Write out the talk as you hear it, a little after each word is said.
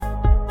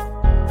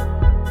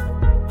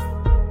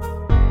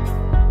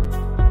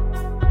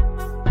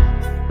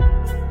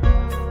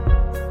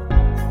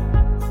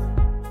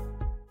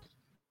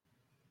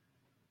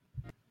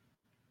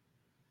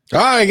Oh,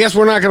 I guess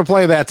we're not going to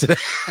play that today.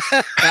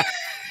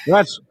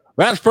 That's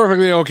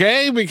perfectly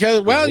okay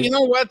because, well, you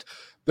know what?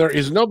 There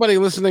is nobody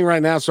listening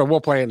right now, so we'll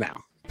play it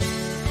now.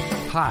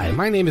 Hi,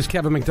 my name is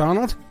Kevin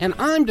McDonald, and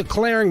I'm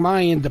declaring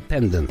my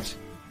independence.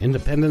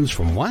 Independence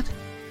from what?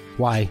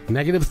 Why,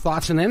 negative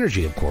thoughts and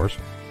energy, of course.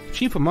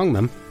 Chief among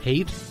them,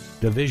 hate,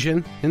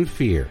 division, and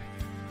fear.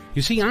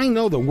 You see, I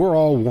know that we're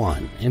all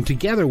one, and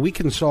together we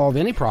can solve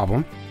any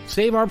problem,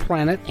 save our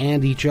planet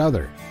and each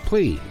other.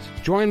 Please,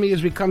 join me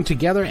as we come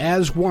together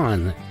as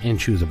one and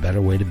choose a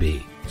better way to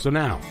be. So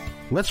now,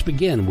 let's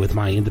begin with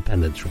my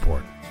independence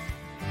report.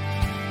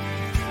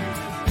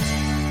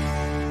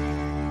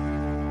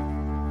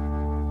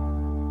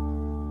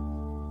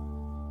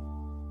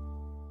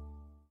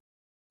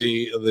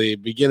 The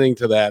beginning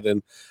to that,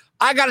 and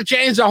I got to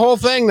change the whole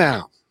thing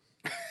now.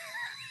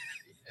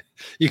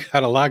 You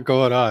got a lot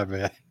going on,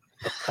 man.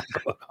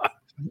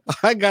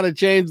 I got to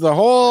change the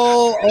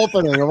whole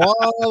opening of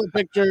all the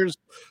pictures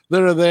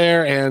that are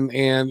there,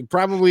 and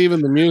probably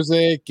even the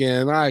music.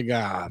 And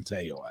I'll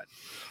tell you what,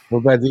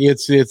 but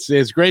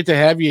it's great to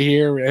have you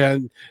here.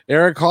 And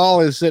Eric Hall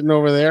is sitting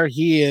over there.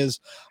 He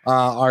is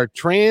our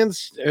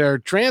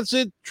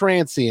transit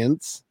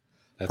transients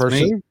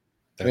person. Me.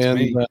 That's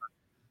me.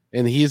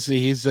 And he's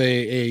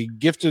a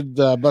gifted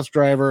bus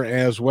driver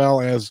as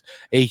well as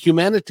a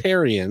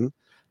humanitarian.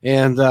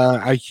 And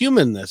a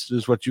humanness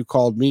is what you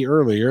called me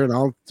earlier, and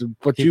I'll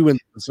put you in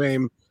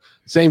the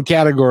same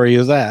category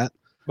as that.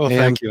 Well,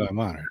 thank you. I'm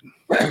honored.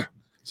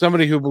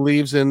 Somebody who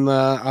believes in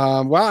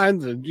you're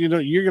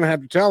going to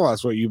have to tell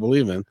us what you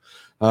believe in.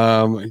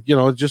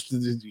 Just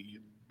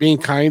being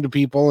kind to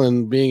people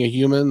and being a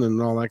human and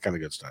all that kind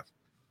of good stuff.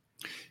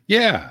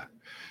 Yeah,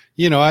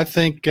 I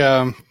think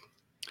the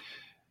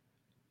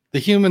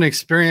human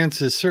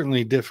experience is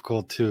certainly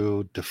difficult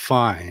to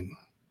define.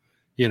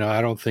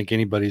 I don't think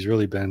anybody's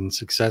really been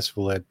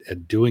successful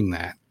at doing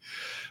that.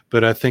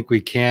 But I think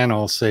we can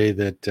all say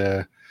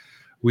that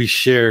we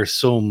share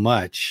so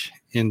much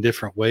in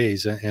different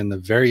ways, and the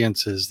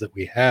variances that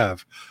we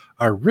have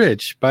are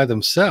rich by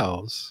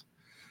themselves,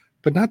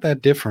 but not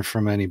that different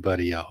from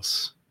anybody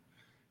else.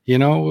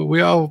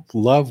 We all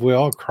love, we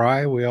all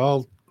cry, we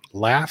all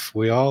laugh,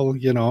 we all,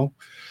 get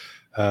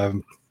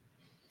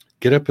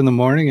up in the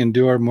morning and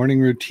do our morning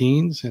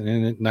routines,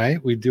 and at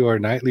night we do our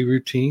nightly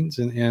routines,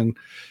 and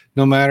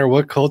no matter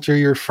what culture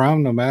you're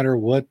from, no matter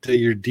what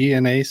your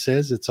DNA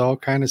says, it's all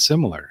kind of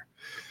similar.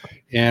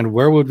 And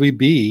where would we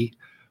be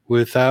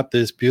without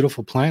this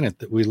beautiful planet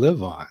that we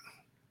live on?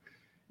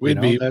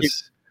 We'd be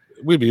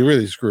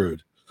really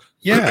screwed.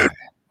 Yeah,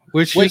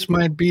 which just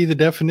might be the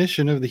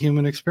definition of the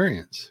human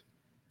experience.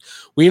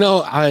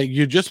 Well,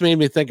 you just made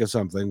me think of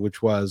something,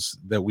 which was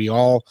that we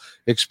all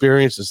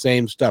experience the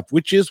same stuff,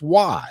 which is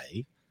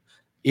why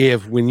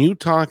when you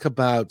talk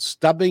about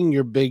stubbing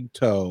your big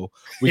toe,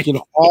 we can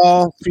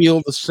all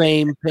feel the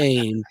same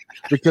pain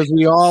because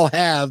we all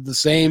have the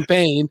same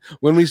pain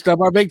when we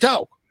stub our big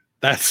toe.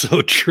 That's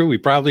so true. We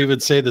probably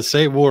would say the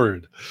same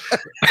word.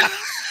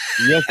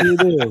 Yes, we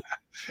do.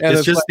 And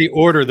it's just the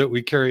order that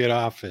we carry it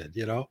off in,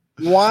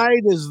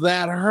 Why does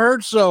that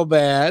hurt so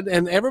bad?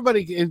 And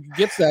everybody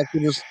gets that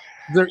because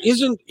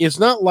it's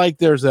not like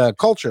there's a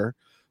culture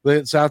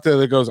that's out there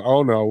that goes,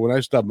 oh no, when I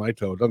stub my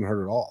toe, it doesn't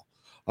hurt at all.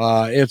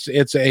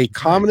 It's a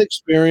common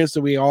experience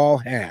that we all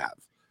have,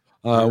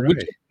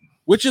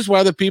 which is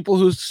why the people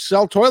who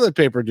sell toilet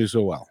paper do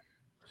so well.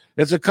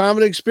 It's a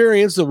common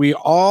experience that we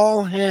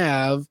all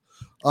have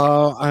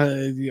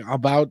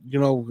about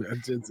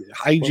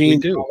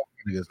hygiene.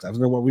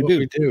 What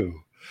we do.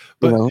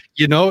 But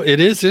it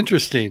is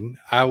interesting.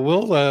 I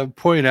will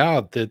point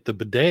out that the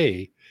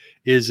bidet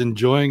is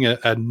enjoying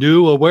a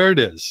new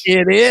awareness.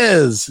 It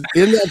is.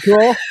 Isn't that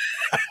cool?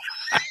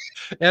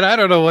 And I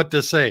don't know what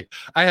to say.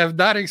 I have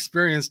not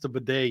experienced a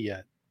bidet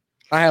yet.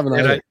 I haven't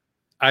either.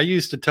 I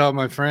used to tell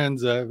my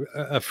friends,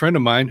 a friend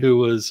of mine who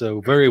was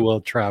very well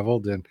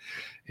traveled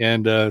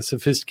and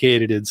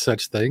sophisticated in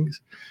such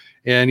things,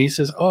 and he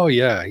says, "Oh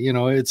yeah,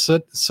 it's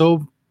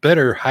so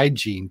better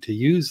hygiene to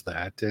use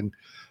that." And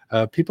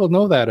people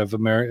know that of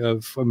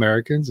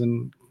Americans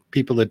and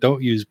people that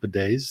don't use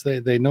bidets.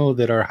 They know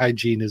that our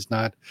hygiene is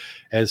not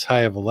as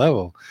high of a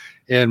level.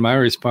 And my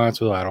response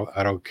was,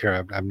 I don't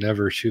care. I'm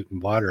never shooting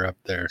water up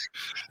there.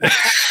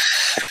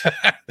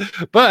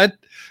 But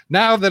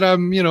now that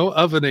I'm,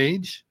 of an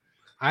age,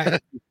 I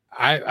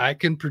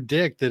can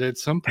predict that at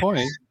some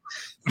point.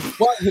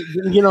 Well,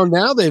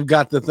 now they've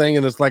got the thing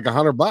and it's like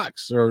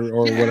 $100 or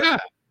whatever.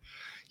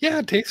 Yeah,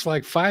 it takes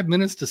like 5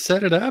 minutes to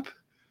set it up.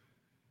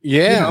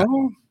 Yeah.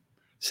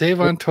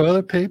 Save on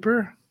toilet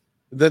paper.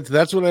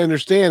 That's what I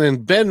understand.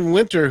 And Ben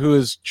Winter, who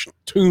is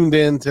tuned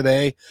in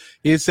today,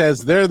 he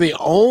says they're the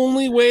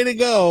only way to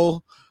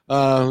go,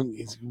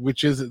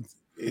 which is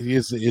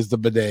the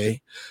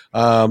bidet.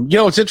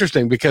 It's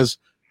interesting because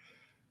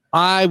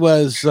I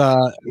worked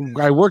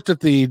at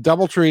the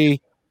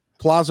Doubletree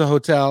Plaza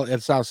Hotel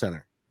at South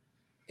Center,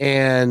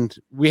 and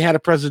we had a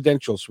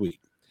presidential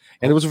suite.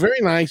 And it was a very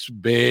nice,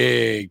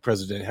 big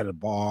president. It had a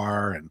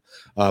bar and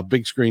a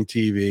big screen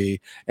TV.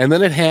 And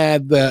then it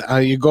had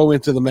you go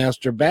into the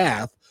master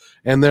bath,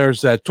 and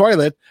there's a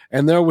toilet,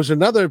 and there was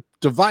another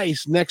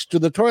device next to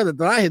the toilet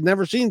that I had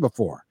never seen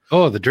before.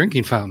 Oh, the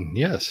drinking fountain.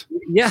 Yes.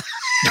 Yeah.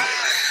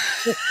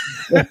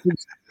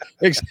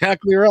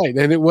 Exactly right.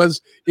 And it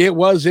was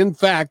in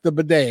fact the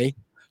bidet.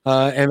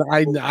 And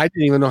I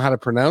didn't even know how to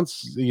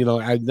pronounce,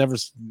 I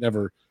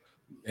never,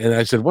 and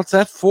I said, "What's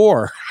that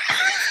for?"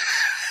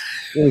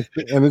 And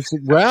it's,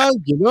 well,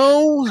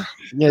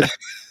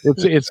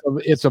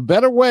 it's a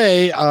better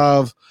way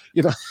of,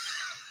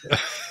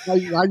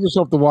 I just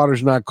hope the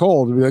water's not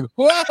cold and be like,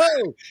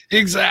 whoa.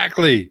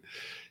 Exactly.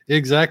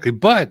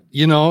 But,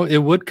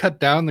 it would cut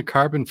down the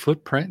carbon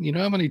footprint. You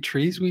know how many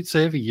trees we'd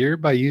save a year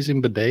by using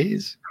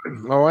bidets?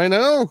 Oh, I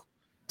know.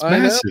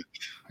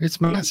 It's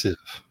massive.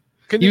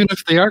 Even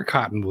if they are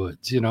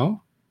cottonwoods,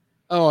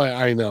 Oh,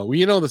 I know.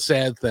 Well, the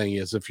sad thing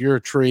is if you're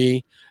a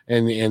tree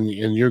and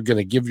you're going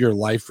to give your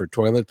life for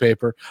toilet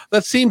paper,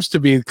 that seems to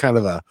be kind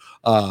of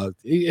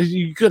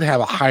you could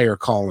have a higher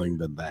calling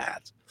than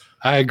that.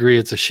 I agree.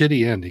 It's a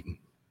shitty ending.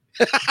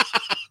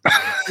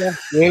 Yeah,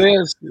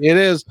 it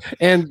is.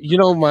 And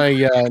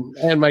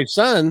my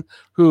son,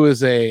 who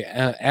is a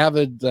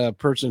avid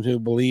person who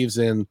believes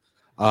in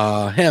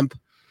hemp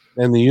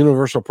and the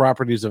universal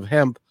properties of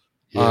hemp.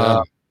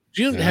 Yeah.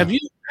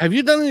 Have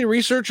you done any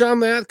research on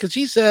that? Because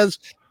he says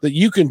that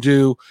you can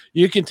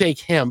take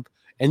hemp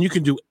and you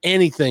can do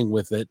anything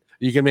with it.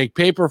 You can make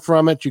paper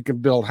from it. You can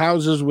build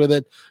houses with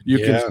it. You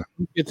can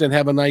smoke it and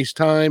have a nice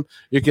time.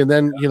 You can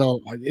then,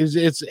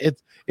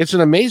 it's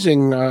an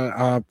amazing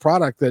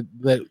product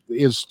that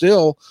is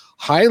still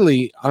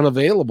highly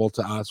unavailable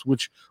to us,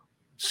 which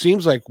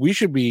seems like we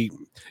should be,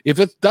 if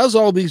it does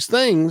all these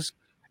things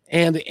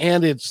and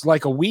it's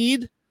like a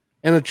weed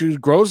and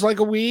it grows like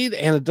a weed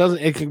and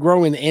it can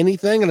grow in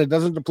anything and it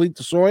doesn't deplete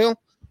the soil.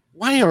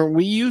 Why aren't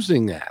we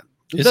using that?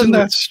 Isn't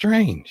that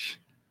strange?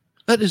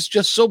 That is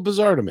just so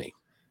bizarre to me.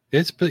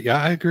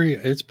 I agree.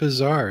 It's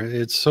bizarre.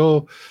 It's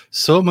so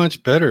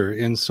much better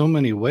in so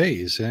many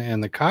ways,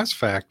 and the cost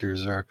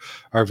factors are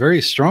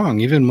very strong,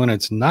 even when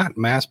it's not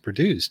mass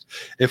produced.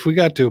 If we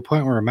got to a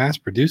point where we're mass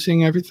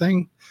producing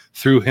everything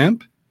through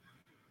hemp,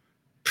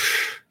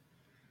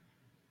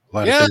 a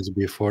lot of things would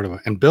be affordable.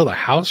 And build a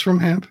house from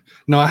hemp?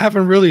 No, I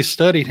haven't really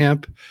studied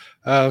hemp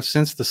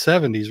since the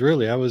 70s.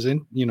 Really, I was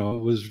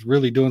was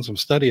really doing some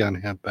study on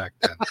hemp back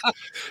then.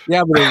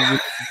 Yeah, but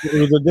it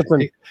was a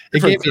different.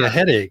 It gave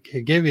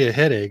me a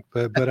headache.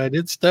 But I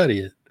did study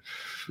it.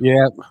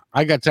 Yeah,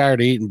 I got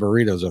tired of eating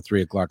burritos at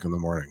 3:00 in the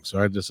morning,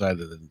 so I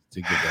decided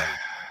to get that.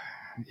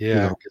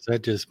 Yeah, because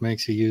that just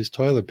makes you use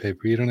toilet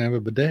paper. You don't have a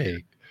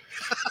bidet.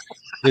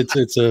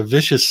 It's a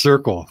vicious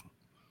circle.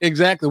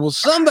 Exactly. Well,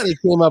 somebody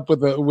came up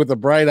with a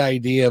bright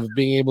idea of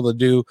being able to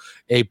do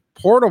a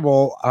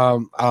portable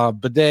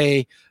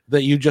bidet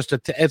that you just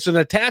it's an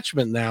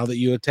attachment now that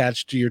you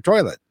attach to your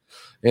toilet,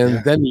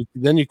 and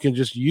then you can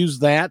just use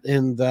that,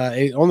 and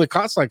it only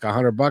costs like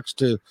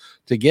 $100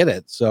 to get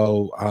it.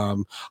 So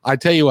I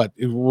tell you what,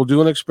 we'll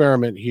do an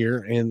experiment here,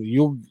 and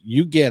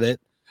you get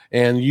it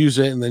and use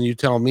it, and then you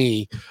tell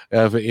me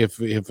if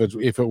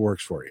it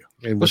works for you.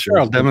 And sure,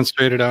 I'll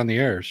demonstrate it on the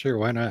air. Sure,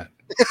 why not?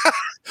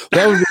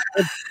 That was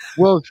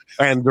well,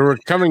 and they're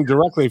coming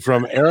directly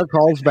from Eric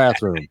Hall's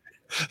bathroom.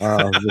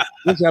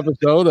 This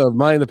episode of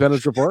My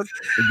Independence Report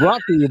is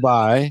brought to you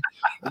by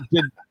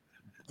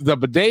the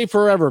Bidet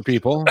Forever,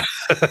 people.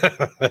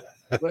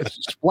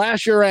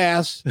 Splash your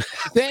ass.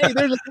 Hey,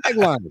 there's a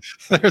tagline.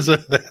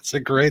 That's a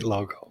great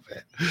logo,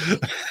 man.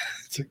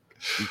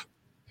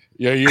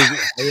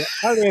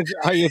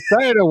 Are you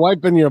tired of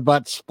wiping your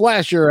butt?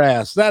 Splash your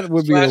ass. That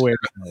would be the way to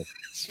go.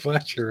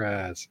 Splash your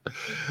ass.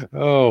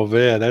 Oh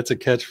man, that's a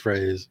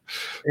catchphrase.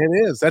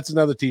 It is. That's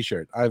another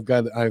T-shirt. I'm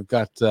gonna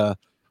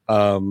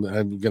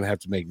have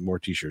to make more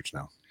T-shirts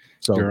now.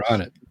 So you're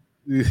on it.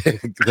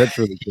 That's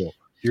really cool.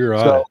 You're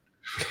on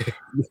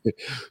it.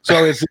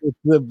 So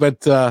but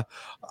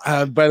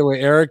by the way,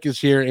 Eric is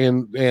here,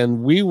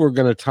 and we were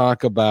going to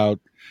talk about.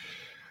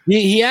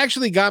 He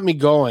actually got me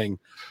going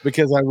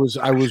because I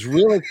was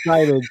real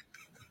excited.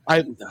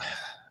 I'm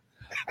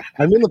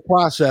in the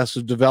process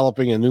of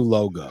developing a new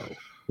logo.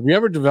 Have you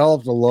ever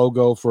developed a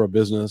logo for a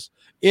business?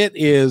 It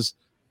is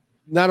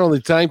not only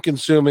time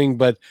consuming,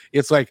 but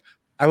it's like,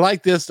 I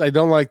like this, I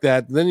don't like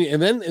that.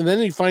 And then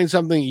you find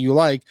something you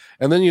like,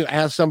 and then you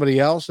ask somebody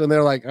else, and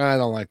they're like, I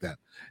don't like that.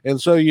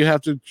 And so you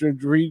have to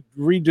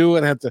redo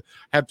it,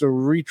 have to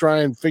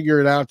retry and figure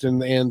it out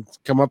and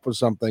come up with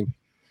something.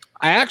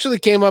 I actually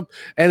came up,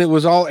 and it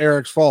was all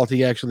Eric's fault.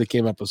 He actually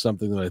came up with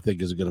something that I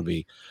think is going to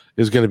be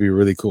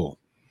really cool.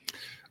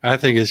 I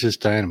think it's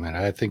just dynamite.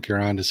 I think you're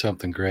onto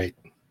something great.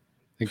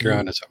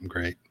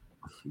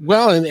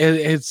 Well, and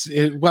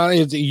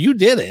you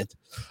did it.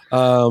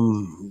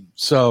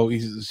 So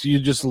you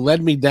just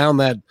led me down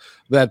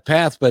that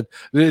path. But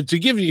to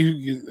give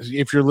you,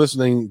 if you're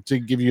listening, to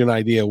give you an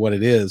idea of what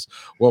it is,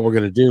 what we're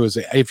going to do is,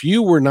 if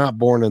you were not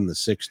born in the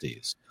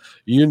 60s,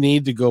 you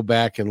need to go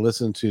back and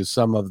listen to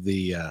some of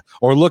the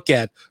or look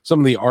at some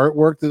of the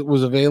artwork that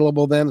was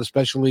available then,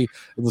 especially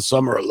in the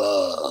Summer of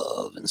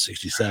Love in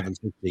 67,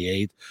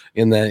 68,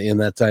 in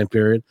that time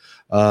period.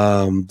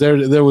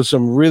 There was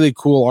some really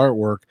cool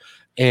artwork,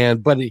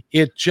 but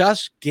it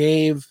just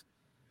gave,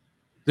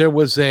 there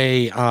was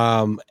a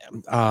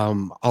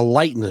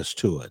lightness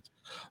to it.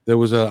 There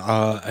was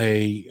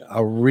a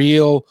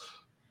real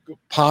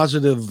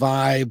positive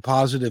vibe,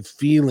 positive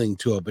feeling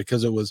to it,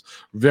 because it was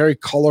very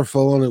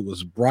colorful and it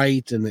was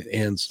bright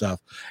and stuff.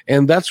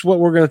 And that's what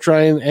we're going to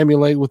try and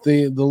emulate with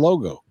the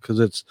logo,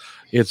 because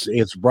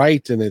it's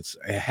bright and it's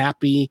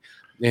happy,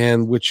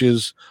 and which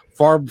is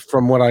far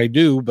from what I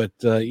do. But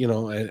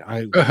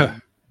I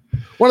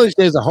one of these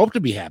days I hope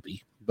to be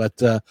happy.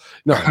 But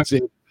no,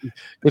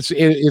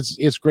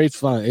 it's great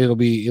fun. It'll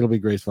be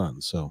great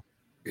fun. So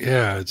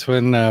yeah, it's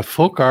when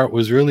folk art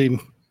was really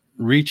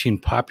reaching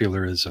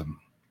popularism.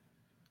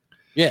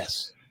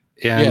 Yes.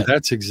 And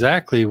that's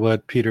exactly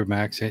what Peter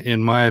Max,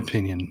 in my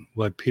opinion,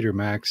 what Peter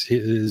Max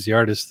is, the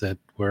artist that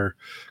we're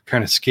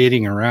kind of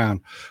skating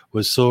around,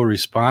 was so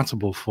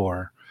responsible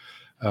for,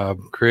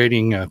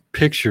 creating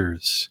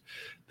pictures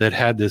that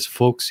had this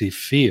folksy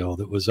feel,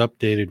 that was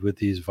updated with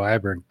these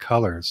vibrant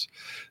colors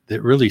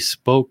that really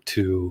spoke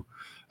to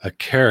a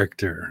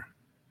character,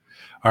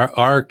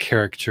 our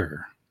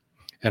character.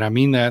 And I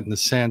mean that in the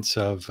sense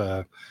of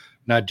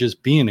not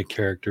just being a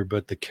character,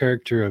 but the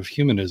character of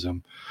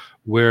humanism,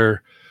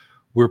 where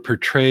we're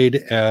portrayed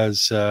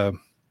as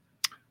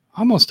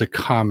almost a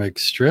comic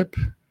strip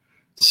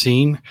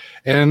scene.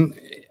 And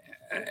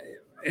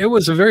it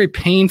was a very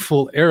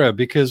painful era,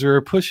 because we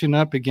were pushing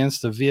up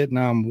against the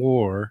Vietnam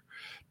War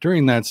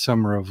during that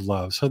Summer of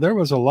Love. So there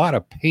was a lot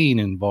of pain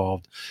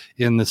involved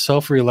in the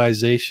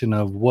self-realization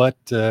of what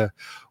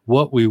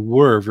we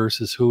were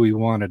versus who we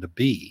wanted to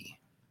be.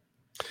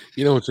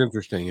 You know, it's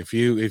interesting. If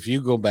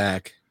you go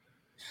back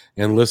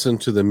and listen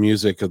to the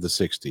music of the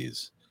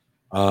 60s,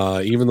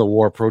 even the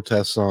war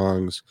protest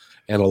songs,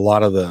 and a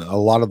lot of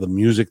the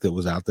music that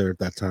was out there at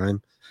that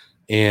time,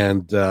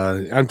 and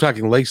I'm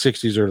talking late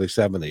 60s, early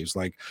 70s.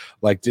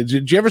 Like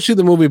did you ever see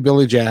the movie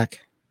Billy Jack?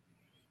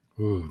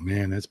 Oh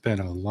man, it's been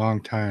a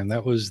long time.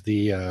 That was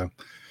the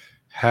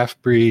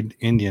half-breed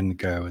Indian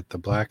guy with the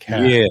black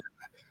hat. Yeah.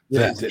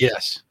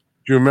 Yes.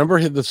 Do you remember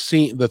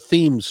the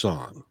theme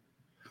song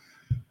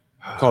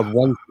called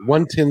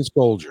One Tin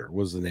Soldier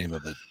was the name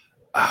of it?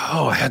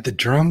 Oh, I had the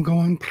drum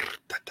going.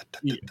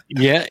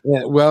 Yeah.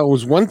 Well, it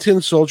was One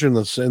Tin Soldier, and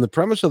the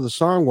premise of the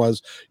song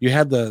was you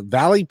had the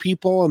valley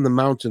people and the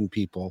mountain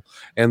people,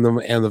 and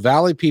the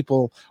valley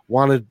people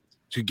wanted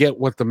to get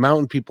what the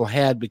mountain people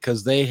had,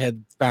 because they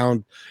had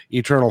found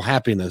eternal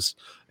happiness,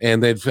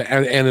 and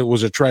it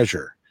was a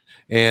treasure.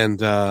 And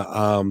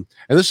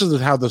this is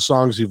how the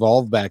songs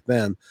evolved back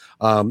then.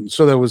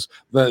 So there was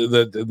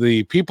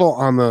the people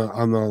on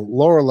the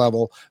lower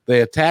level,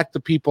 they attacked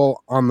the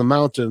people on the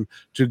mountain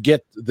to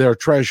get their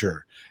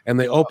treasure, and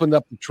they opened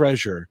up the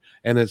treasure,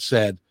 and it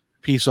said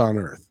 "Peace on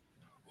Earth."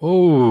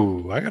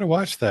 Oh, I gotta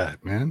watch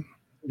that, man.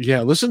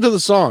 Yeah, listen to the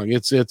song.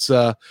 It's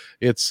a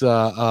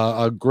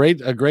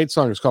great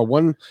song. It's called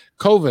One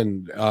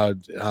Coven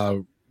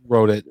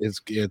wrote it. It's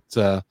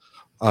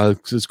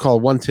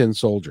called One Tin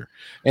Soldier.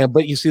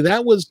 But you see,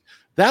 that was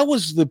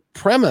the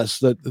premise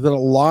that a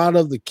lot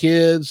of the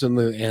kids and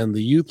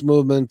the youth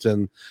movement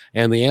and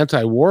the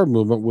anti-war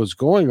movement was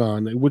going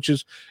on, which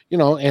is,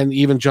 and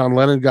even John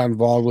Lennon got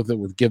involved with it,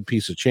 with Give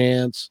Peace a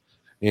Chance,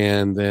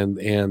 and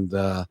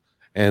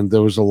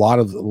there was a lot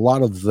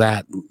of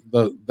that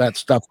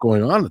stuff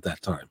going on at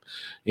that time,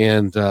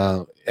 and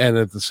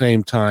at the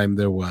same time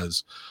there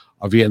was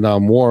a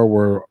Vietnam War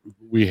where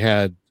we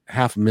had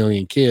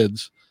 500,000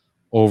 kids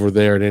over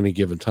there at any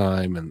given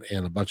time,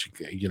 and a bunch of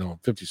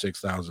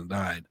 56,000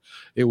 died.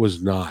 It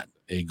was not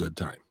a good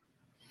time.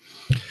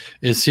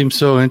 It seems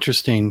so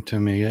interesting to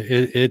me.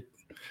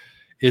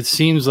 It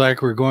seems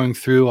like we're going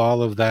through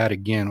all of that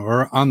again,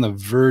 or on the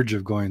verge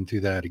of going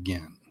through that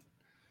again.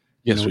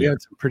 Yes, we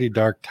had some pretty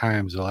dark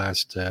times the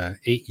last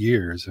 8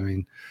 years. I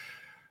mean,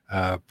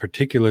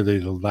 particularly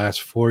the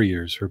last 4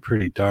 years were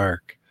pretty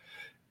dark,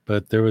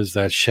 but there was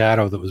that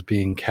shadow that was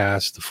being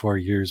cast the 4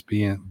 years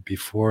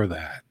before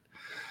that.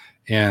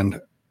 And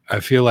I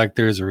feel like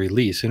there's a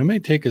release, and it may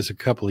take us a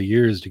couple of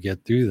years to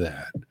get through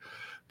that,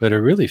 but it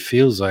really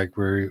feels like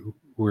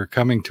we're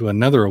coming to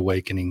another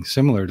awakening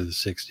similar to the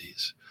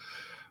 60s,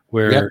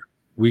 where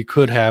we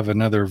could have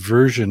another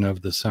version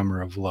of the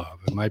Summer of Love.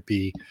 It might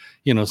be,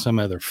 some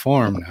other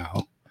form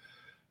now,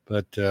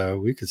 but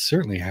we could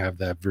certainly have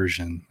that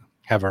version,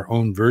 have our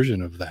own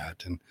version of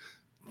that. And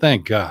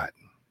thank God.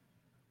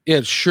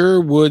 It sure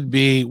would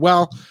be.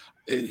 Well,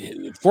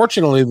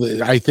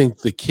 fortunately, I think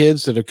the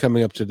kids that are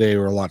coming up today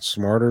are a lot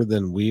smarter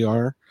than we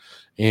are,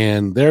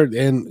 and they're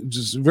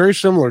just very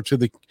similar to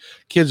the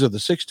kids of the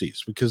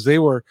 60s, because they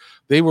were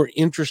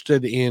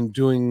interested in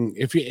doing.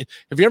 If you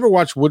ever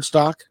watched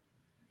Woodstock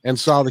and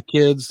saw the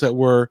kids that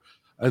were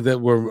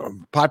that were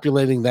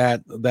populating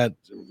that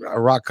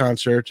rock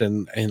concert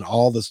and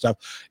all the stuff.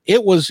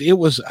 It was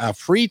a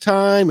free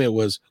time. It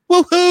was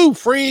woohoo,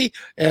 free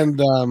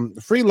and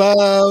free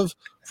love,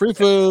 free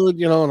food,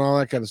 and all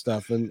that kind of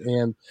stuff.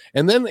 And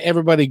then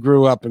everybody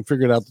grew up and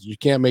figured out that you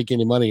can't make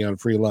any money on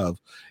free love,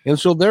 and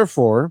so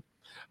therefore,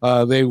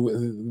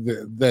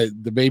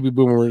 the baby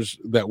boomers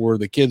that were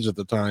the kids at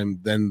the time,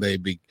 then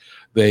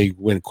they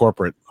went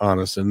corporate on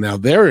us, and now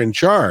they're in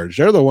charge.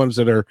 They're the ones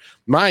that are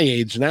my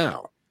age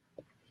now.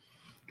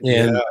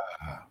 And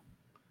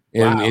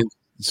and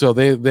so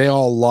they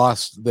all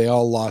lost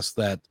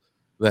that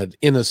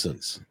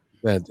innocence,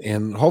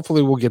 and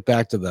hopefully we'll get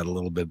back to that a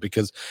little bit,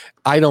 because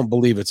I don't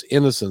believe it's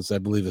innocence. I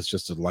believe it's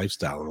just a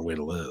lifestyle and a way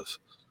to live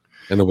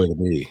and a way to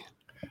be.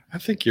 I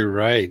think you're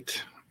right.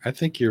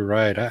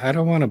 I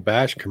don't want to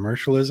bash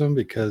commercialism,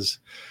 because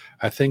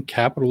I think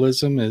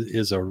capitalism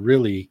is a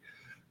really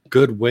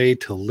good way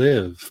to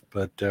live,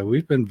 but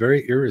we've been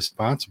very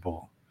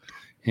irresponsible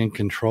in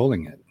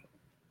controlling it.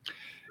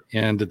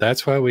 And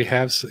that's why we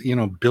have,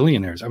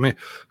 billionaires. I mean,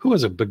 who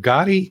was it?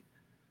 Bugatti?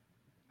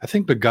 I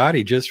think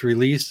Bugatti just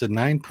released a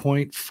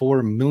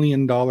 $9.4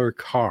 million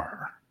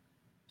car.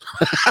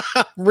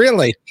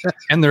 Really?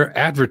 And they're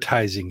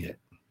advertising it.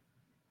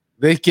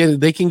 They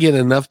can get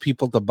enough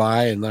people to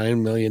buy a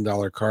 $9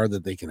 million car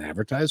that they can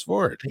advertise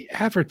for it. They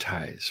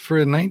advertise for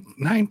a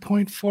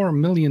 $9.4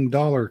 million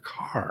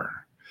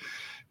car.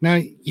 Now,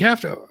 you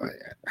have to...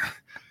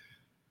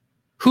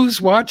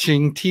 Who's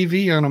watching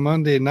TV on a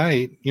Monday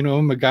night?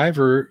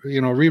 MacGyver,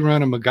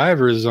 rerun of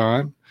MacGyver is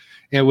on,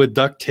 and with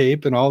duct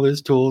tape and all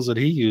his tools that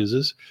he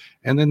uses.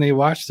 And then they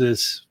watch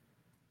this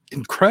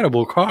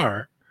incredible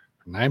car,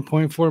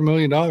 $9.4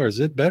 million.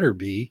 It better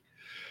be.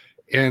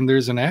 And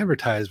there's an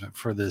advertisement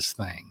for this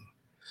thing.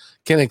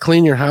 Can it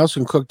clean your house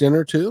and cook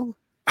dinner too?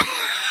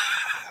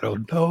 I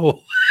don't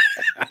know.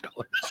 I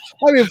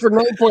mean, for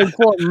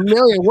 9.4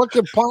 million, what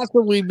could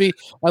possibly be,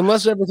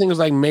 unless everything is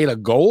like made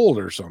of gold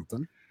or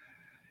something?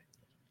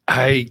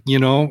 I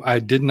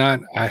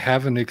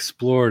haven't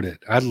explored it.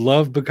 I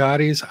love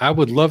Bugattis. I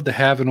would love to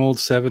have an old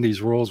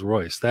 70s Rolls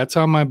Royce. That's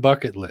on my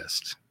bucket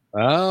list.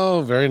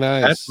 Oh, very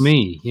nice. That's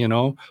me,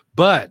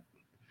 but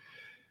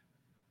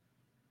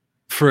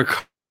for a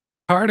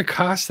car to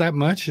cost that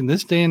much in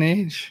this day and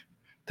age,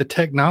 the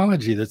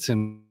technology that's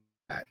in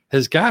that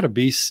has got to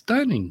be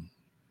stunning.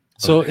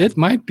 So it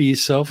might be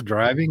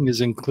self-driving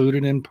is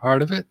included in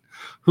part of it.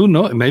 Who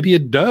knows? Maybe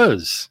it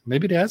does.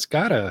 Maybe that's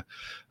got a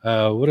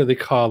what do they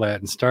call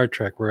that in Star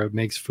Trek, where it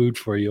makes food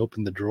for you?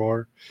 Open the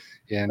drawer,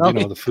 and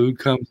the food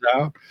comes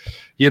out.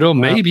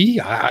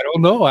 Maybe I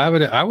don't know.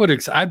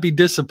 I'd be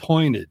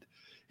disappointed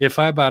if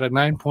I bought a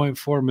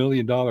 $9.4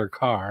 million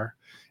car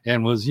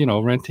and was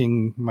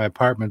renting my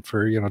apartment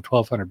for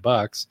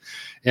 $1,200,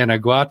 and I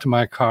go out to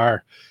my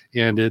car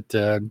and it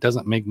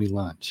doesn't make me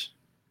lunch.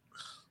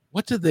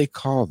 What did they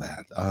call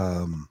that?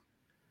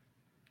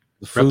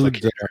 The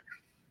food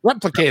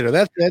replicator.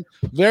 That's it.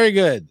 Very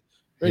good.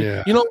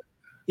 Yeah.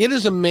 It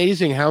is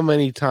amazing how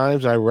many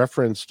times I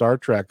reference Star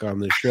Trek on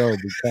this show,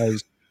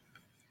 because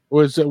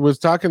was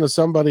talking to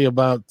somebody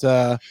about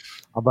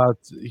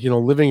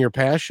living your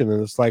passion,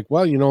 and it's like,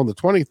 well, in the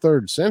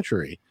 23rd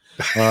century,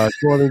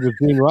 according to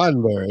Gene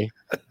Roddenberry,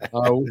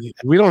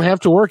 we don't have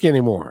to work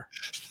anymore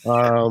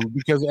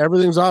because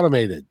everything's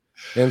automated.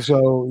 And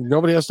so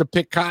nobody has to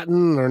pick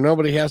cotton, or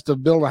nobody has to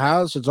build a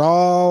house. It's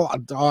all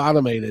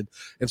automated.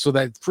 And so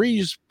that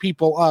frees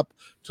people up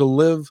to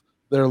live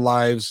their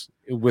lives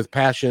with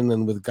passion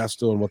and with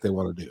gusto and what they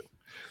want to do.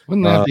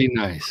 Wouldn't that be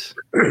nice?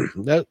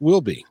 That will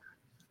be.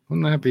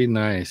 Wouldn't that be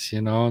nice?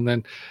 And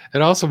then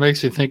it also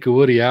makes me think of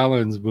Woody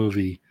Allen's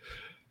movie.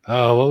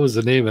 Oh, what was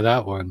the name of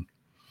that one?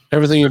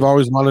 Everything You've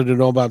Always Wanted to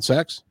Know About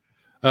Sex?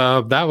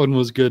 That one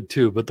was good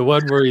too, but the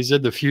one where he's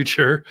in the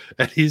future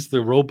and he's the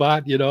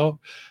robot,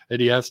 and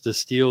he has to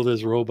steal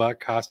this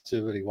robot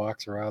costume and he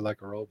walks around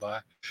like a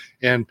robot.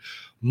 And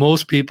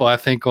most people, I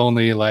think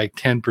only like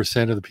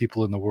 10% of the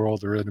people in the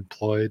world are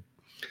unemployed.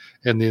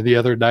 And the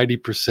other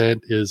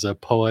 90% is a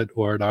poet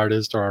or an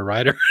artist or a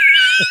writer.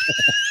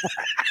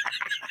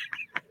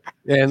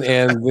 and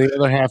the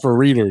other half are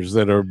readers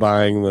that are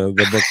buying the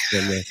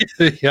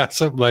books. Yeah,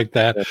 something like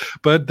that. Yeah.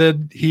 But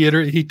then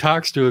he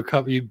talks to a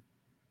couple.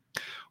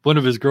 One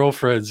of his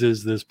girlfriends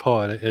is this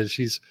poet, and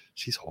she's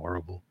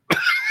horrible.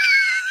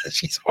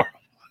 She's horrible.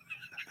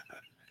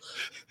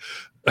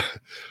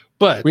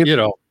 But we should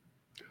all.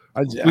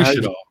 I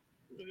know.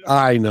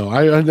 I know.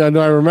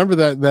 I remember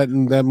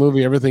that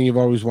movie, Everything You've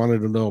Always Wanted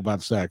to Know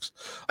About Sex,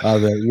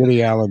 that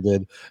Woody Allen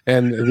did.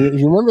 And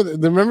you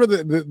remember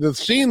the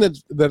scene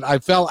that I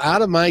fell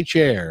out of my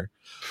chair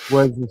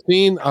was the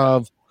scene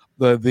of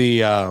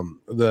the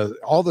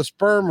all the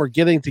sperm were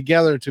getting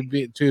together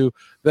to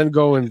then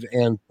go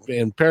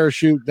and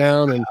parachute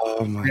down, and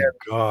oh my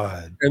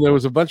god! And there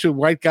was a bunch of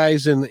white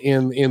guys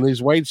in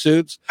these white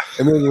suits,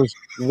 and then there was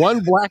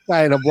one black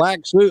guy in a black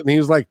suit, and he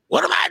was like,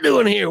 "What am I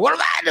doing here? What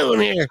am I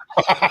doing here?"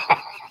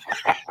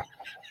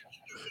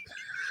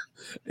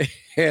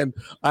 And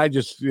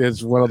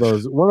it's one of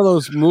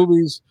those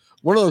movies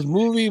those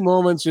movie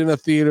moments in a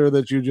theater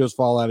that you just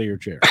fall out of your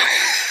chair.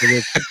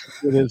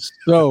 It's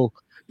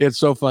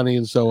so funny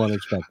and so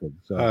unexpected.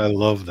 So I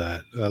love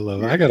that.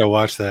 I got to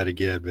watch that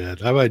again, man.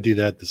 I might do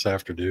that this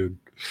afternoon.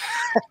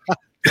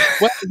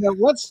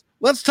 Well,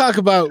 let's talk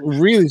about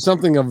really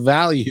something of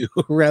value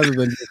rather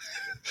than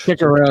just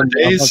kick around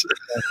days.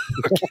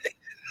 Okay.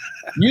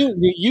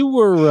 You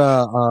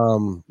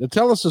were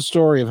tell us a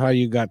story of how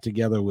you got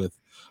together with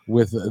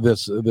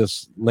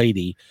this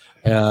lady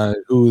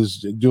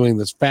who's doing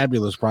this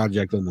fabulous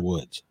project in the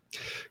woods.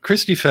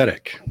 Christy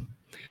Fedek.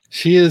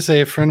 She is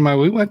a friend of mine.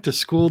 We went to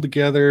school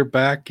together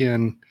back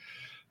in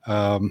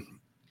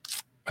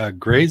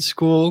grade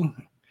school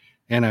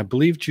and I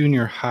believe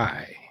junior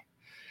high.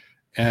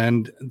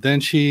 And then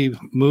she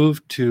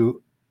moved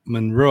to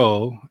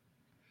Monroe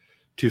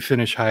to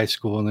finish high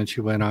school. And then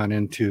she went on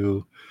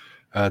into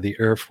the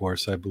Air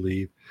Force, I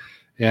believe.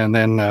 And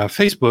then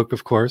Facebook,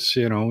 of course,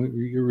 you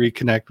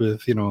reconnect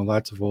with,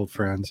 lots of old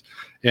friends.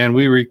 And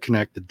we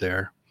reconnected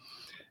there.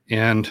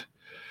 And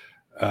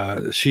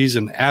she's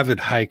an avid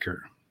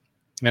hiker.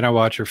 And I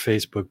watch her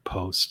Facebook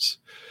posts.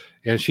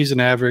 And she's an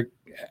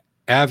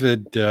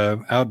avid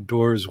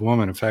outdoors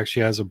woman. In fact, she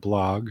has a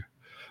blog,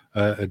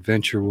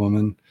 Adventure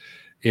Woman.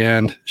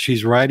 And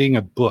she's writing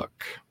a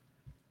book.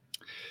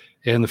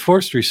 And the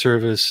Forestry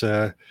Service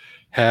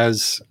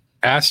has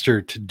asked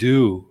her to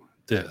do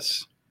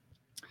this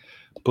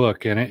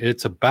book. And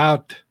it's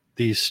about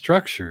these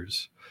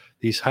structures,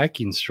 these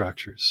hiking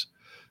structures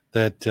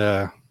that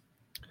the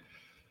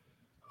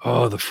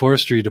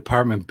Forestry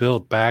Department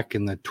built back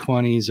in the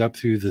 20s up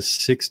through the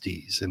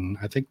 60s. And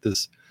I think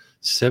this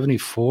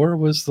 74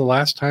 was the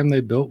last time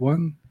they built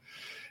one.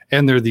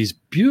 And they're these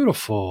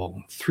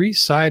beautiful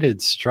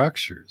three-sided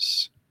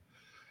structures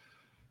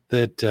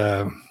that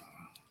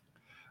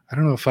I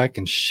don't know if I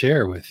can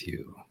share with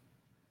you.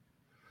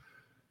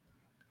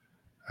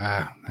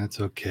 That's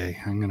okay.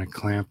 I'm going to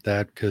clamp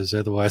that because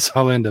otherwise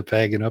I'll end up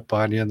hanging up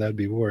on you and that'd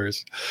be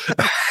worse.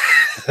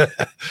 Yeah.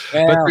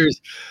 But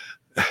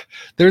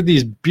there are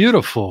these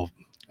beautiful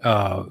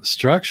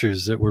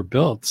structures that were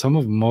built, some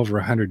of them over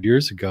 100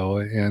 years ago.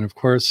 And of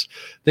course,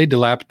 they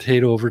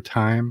dilapidate over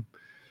time.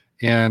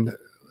 And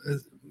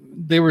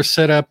they were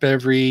set up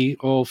every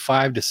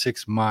 5 to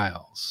 6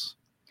 miles.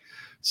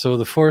 So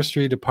the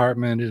Forestry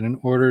Department, in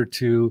order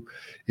to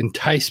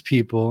entice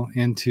people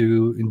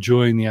into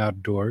enjoying the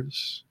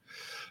outdoors,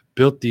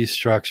 built these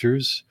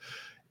structures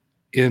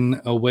in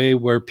a way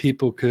where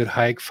people could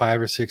hike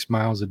 5 or 6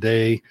 miles a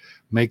day,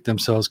 make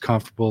themselves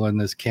comfortable in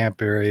this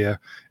camp area,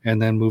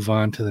 and then move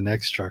on to the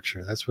next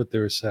structure. That's what they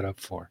were set up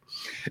for.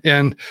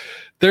 And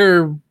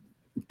they're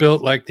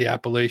built like the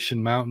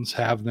Appalachian Mountains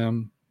have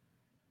them.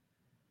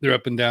 They're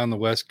up and down the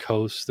West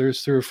Coast.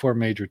 There's 3 or 4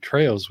 major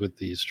trails with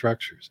these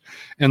structures.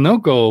 And they'll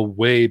go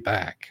way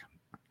back.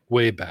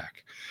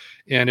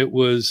 And it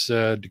was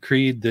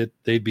decreed that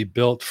they'd be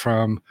built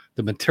from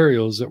the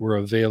materials that were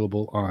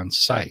available on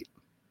site.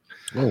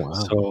 Oh, wow.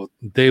 So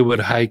they would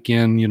hike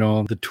in,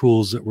 the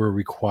tools that were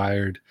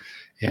required,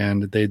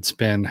 and they'd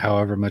spend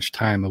however much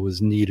time it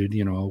was needed,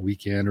 a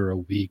weekend or a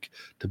week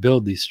to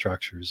build these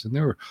structures. And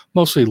they were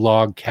mostly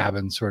log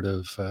cabin sort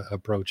of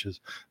approaches,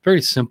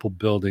 very simple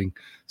building,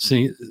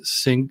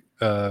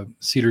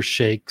 cedar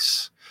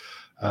shakes,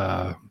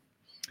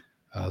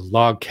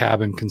 log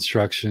cabin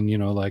construction,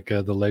 like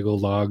the Lego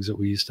logs that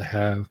we used to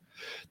have,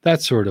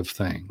 that sort of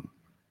thing.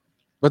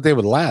 But they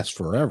would last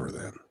forever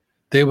then.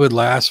 They would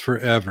last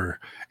forever.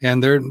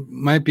 And there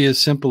might be as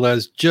simple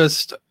as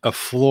just a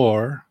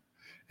floor.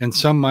 And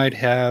some might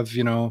have,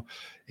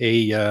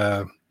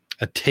 a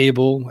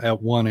table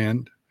at one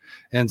end.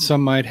 And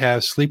some might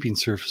have sleeping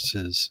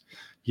surfaces,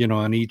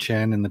 on each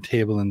end and the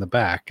table in the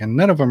back. And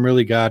none of them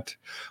really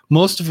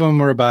most of them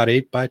were about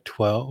 8 by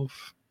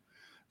 12.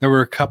 There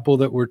were a couple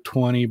that were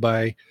 20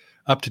 by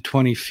up to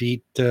 20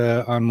 feet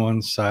on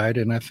one side.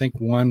 And I think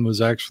one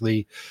was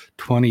actually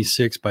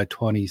 26 by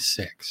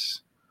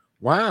 26.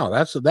 Wow,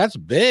 that's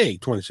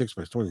big, 26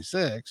 by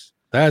 26.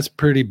 That's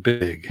pretty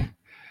big.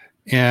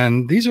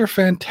 And these are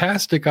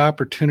fantastic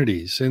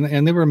opportunities.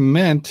 And they were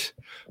meant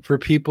for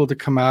people to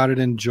come out and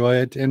enjoy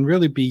it and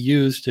really be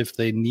used if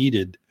they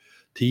needed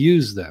to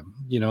use them,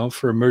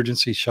 for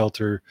emergency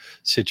shelter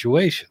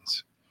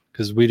situations.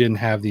 Because we didn't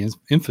have the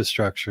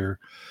infrastructure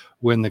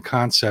when the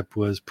concept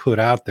was put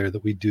out there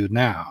that we do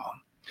now.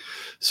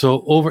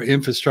 So over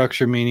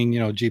infrastructure, meaning,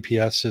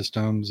 GPS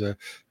systems,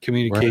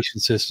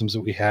 communication systems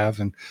that we have,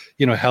 and,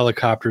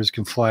 helicopters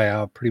can fly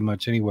out pretty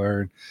much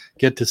anywhere and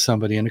get to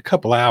somebody in a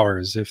couple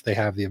hours if they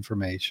have the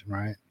information,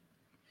 right?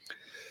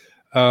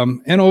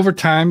 And over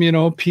time,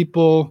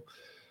 people,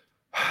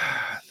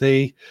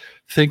 they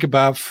think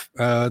about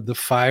the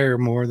fire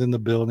more than the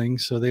building.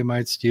 So they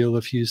might steal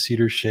a few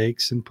cedar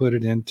shakes and put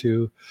it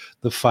into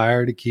the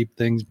fire to keep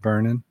things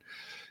burning.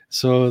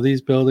 So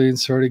these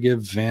buildings sort of get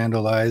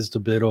vandalized a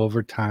bit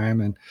over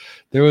time. And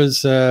there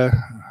was, it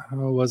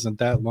wasn't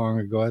that long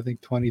ago, I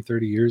think 20,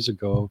 30 years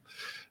ago,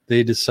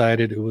 they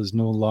decided it was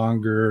no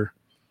longer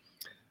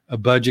a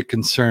budget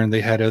concern.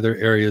 They had other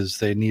areas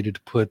they needed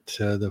to put,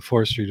 the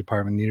forestry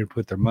department needed to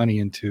put their money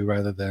into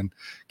rather than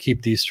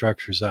keep these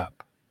structures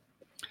up.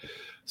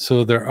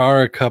 So there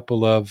are a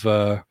couple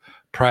of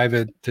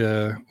private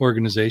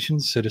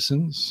organizations,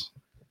 citizens,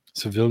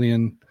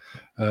 civilian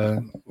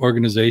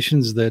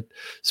organizations that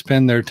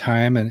spend their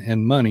time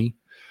and money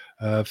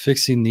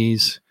fixing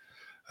these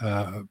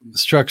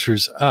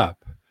structures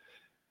up.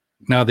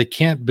 Now, they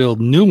can't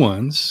build new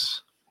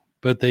ones,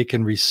 but they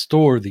can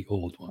restore the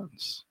old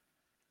ones.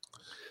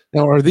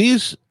 Now, are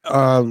these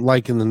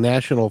like in the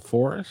national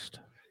forest?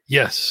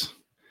 Yes.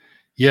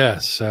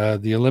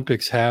 The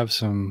Olympics have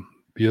some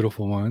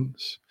beautiful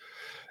ones,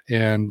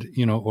 and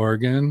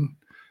Oregon,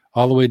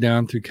 all the way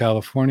down through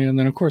California, and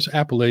then of course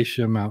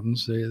Appalachian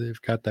Mountains.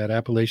 They've got that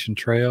Appalachian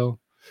Trail.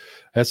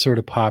 That's sort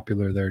of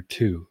popular there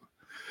too.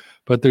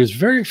 But there's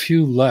very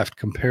few left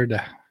compared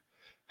to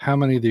how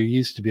many there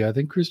used to be. I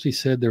think Christy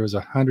said there was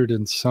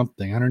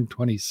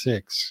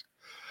 126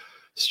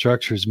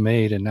 structures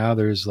made, and now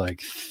there's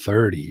like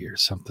 30 or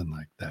something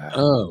like that.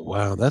 Oh,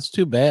 wow. That's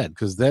too bad,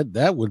 because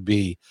that would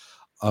be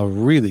a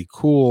really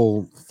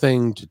cool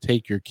thing to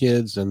take your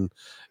kids and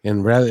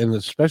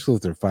especially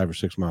if they're 5 or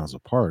 6 miles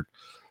apart,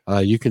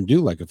 you can do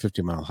like a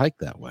 50-mile hike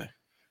that way.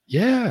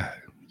 Yeah,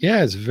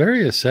 it's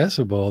very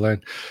accessible.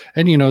 And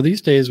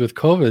these days with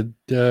COVID,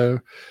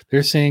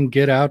 they're saying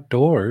get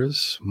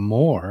outdoors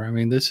more. I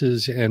mean, this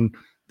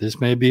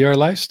may be our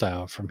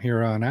lifestyle from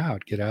here on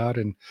out. Get out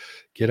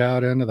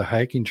into the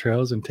hiking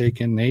trails and take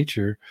in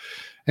nature.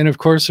 And of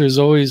course, there's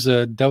always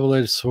a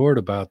double-edged sword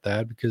about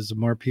that, because the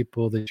more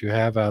people that you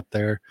have out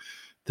there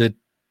that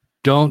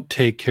don't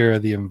take care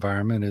of the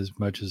environment as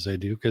much as they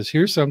do. Because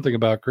here's something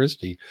about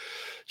Christy.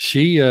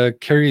 She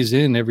carries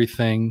in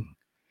everything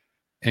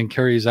and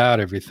carries out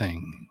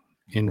everything,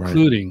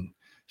 including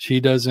she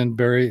doesn't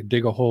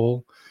dig a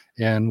hole,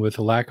 and with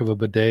a lack of a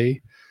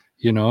bidet,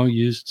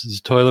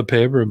 uses toilet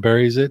paper and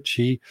buries it.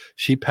 She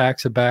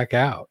packs it back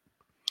out,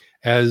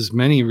 as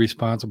many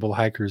responsible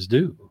hikers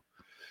do.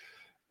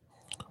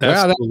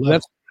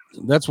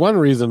 That's one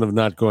reason of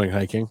not going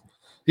hiking.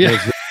 Yeah.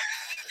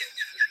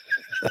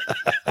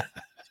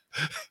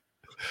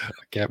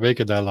 I can't make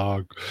it that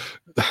long.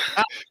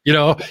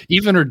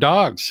 Even her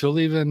dogs, she'll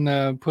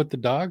even put the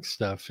dog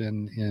stuff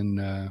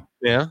in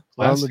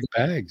plastic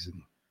bags.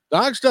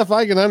 Dog stuff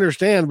I can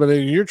understand, but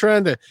if you're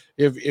trying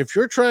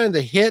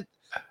to hit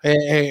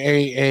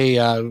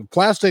a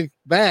plastic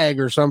bag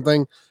or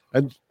something,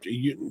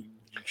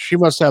 she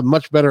must have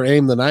much better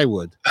aim than I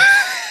would.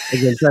 I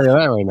can tell you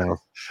that right now.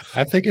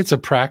 I think it's a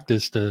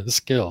practiced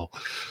skill.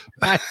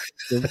 Yeah,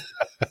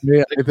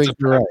 I think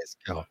you're right.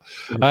 Skill.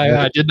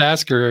 I didn't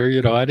ask her,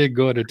 I didn't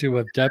go into too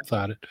much depth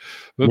on it,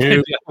 but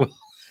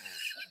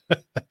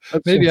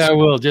maybe I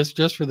will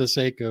just for the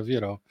sake of,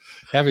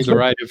 having the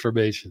right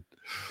information.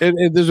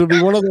 And this would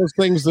be one of those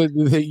things that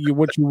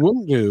what you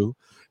wouldn't do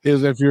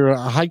is, if you're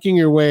hiking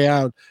your way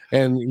out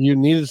and you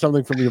needed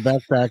something from your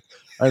backpack,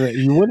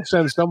 you wouldn't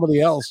send somebody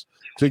else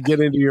to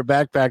get into your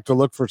backpack to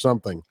look for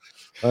something.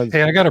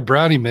 Hey, I got a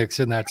brownie mix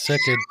in that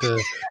second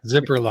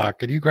zipper lock.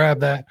 Can you grab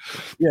that?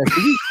 Yeah,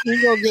 can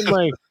you go get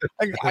my?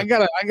 I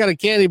got a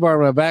candy bar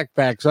in my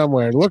backpack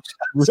somewhere. It looks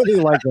really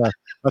like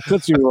a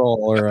Tootsie Roll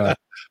or a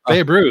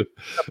Babe Ruth.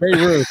 Babe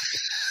Ruth.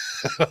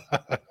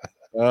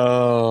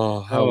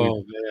 Man,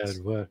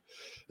 what?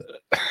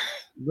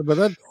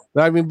 But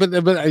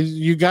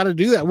you got to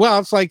do that. Well,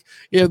 it's like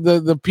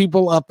the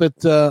people up at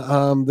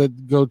that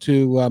go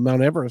to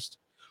Mount Everest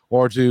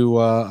or to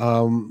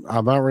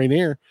Mount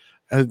Rainier.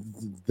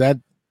 That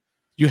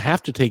you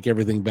have to take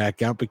everything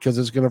back out, because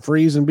it's going to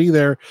freeze and be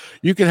there.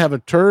 You can have a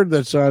turd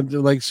that's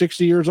like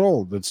 60 years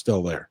old that's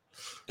still there.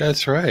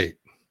 That's right.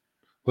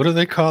 What do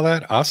they call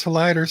that?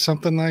 Ocelite or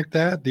something like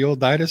that? The old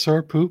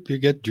dinosaur poop. You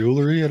get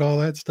jewelry and all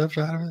that stuff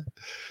out of it.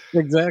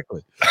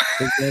 Exactly.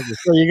 So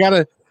you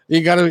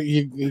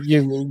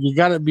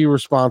gotta be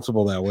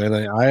responsible that way, and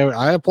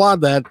I applaud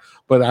that,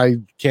 but I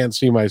can't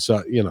see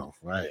myself.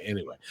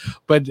 Anyway.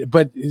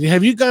 But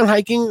have you gone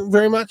hiking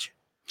very much?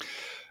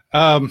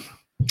 Not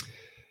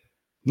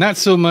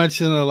so much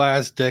in the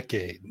last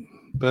decade,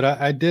 but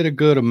I did a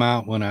good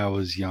amount when I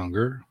was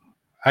younger.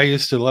 I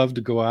used to love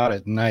to go out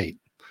at night.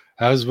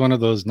 I was one of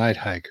those night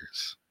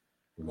hikers.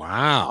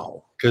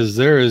 Wow. Because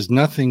there is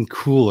nothing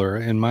cooler,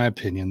 in my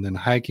opinion, than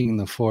hiking in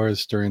the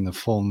forest during the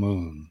full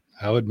moon.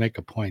 I would make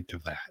a point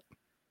of that.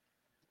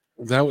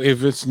 That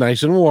if it's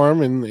nice and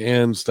warm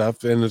and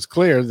stuff, and it's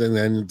clear,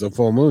 then the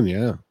full moon,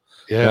 yeah.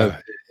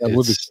 That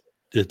would be.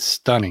 It's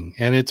stunning,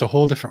 and it's a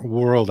whole different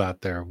world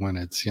out there when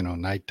it's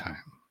nighttime.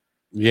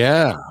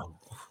 Yeah,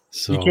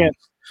 so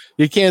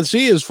you can't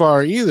see as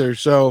far either.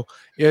 So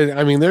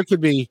there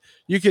could be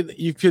you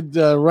could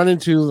run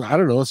into, I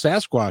don't know, a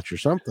Sasquatch or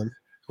something.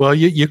 Well,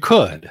 you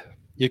could.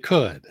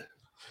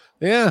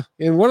 Yeah,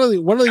 and one of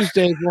these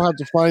days we'll have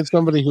to find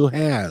somebody who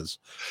has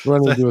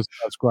run into a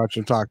Sasquatch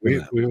and talk to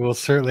them. We will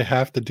certainly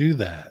have to do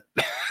that.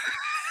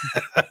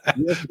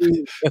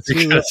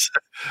 Because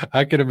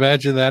I can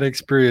imagine that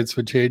experience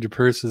would change a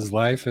person's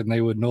life, and they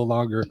would no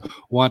longer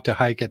want to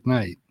hike at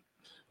night.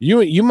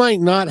 You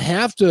might not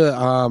have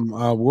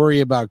to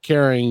worry about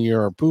carrying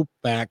your poop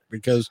back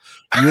because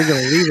you're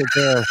going to leave it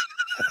there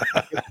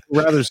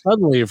rather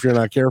suddenly if you're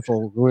not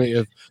careful.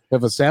 If a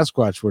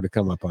Sasquatch were to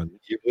come up on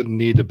you, You wouldn't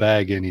need to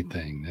bag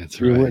anything. That's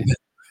you right.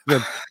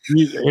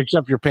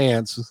 except your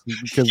pants,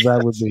 because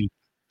that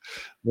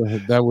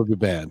would be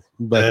bad.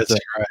 But That's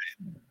right.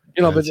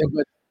 but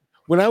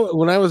when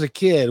I was a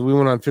kid, we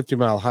went on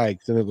 50-mile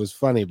hikes, and it was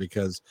funny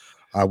because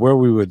where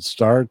we would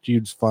start,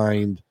 you'd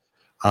find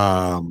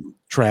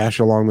trash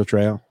along the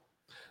trail.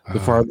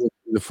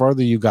 The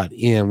farther you got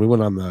in, we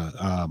went on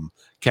the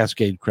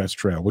Cascade Crest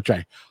Trail, which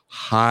I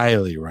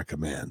highly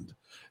recommend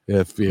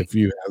if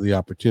you have the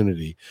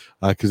opportunity,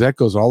 because that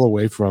goes all the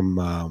way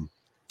from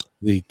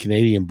the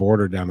Canadian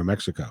border down to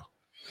Mexico.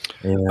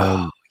 And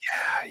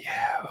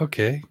yeah.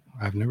 Okay,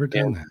 I've never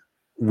done that.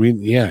 We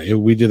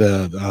did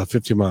a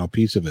 50-mile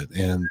piece of it,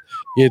 and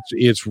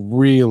it's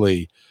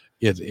really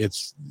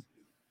it's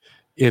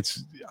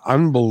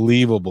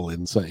unbelievable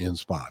in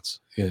spots.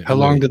 How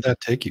long did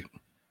that take you?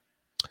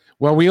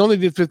 Well, we only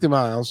did 50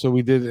 miles, so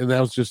we did, and that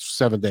was just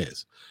 7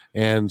 days.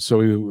 And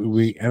so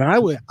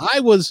I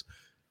was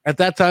at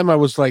that time I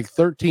was like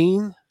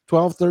 13, and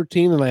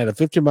I had a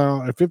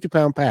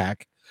 50-pound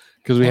pack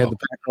because we had to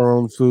pack our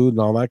own food and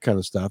all that kind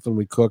of stuff, and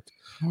we cooked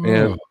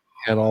and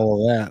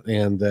all of that,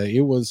 and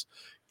it was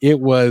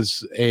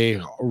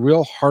a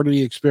real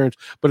hearty experience.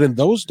 But in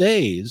those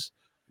days,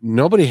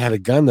 nobody had a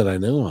gun that I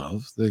knew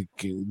of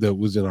that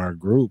was in our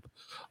group.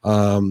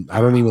 I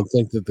don't even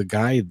think that the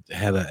guy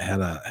had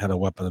a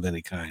weapon of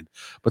any kind,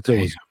 but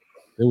there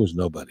was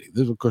nobody.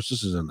 Of course,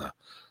 this is in the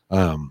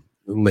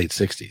late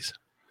 60s.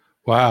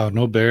 Wow,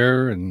 no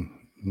bear and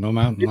no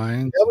mountain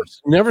lions.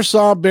 Never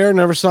saw a bear.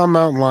 Never saw a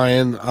mountain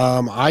lion.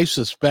 I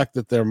suspect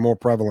that they're more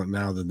prevalent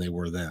now than they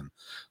were then.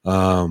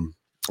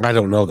 I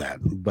don't know that,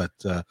 but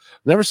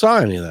never saw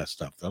any of that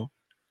stuff though.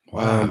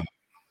 Wow.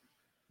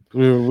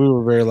 We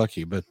were very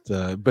lucky, but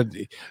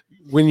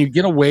when you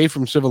get away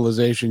from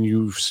civilization,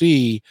 you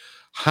see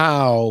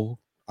how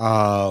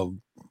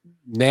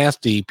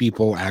nasty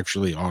people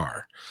actually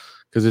are,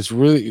 because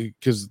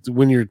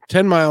when you're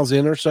 10 miles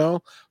in or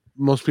so,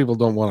 most people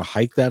don't want to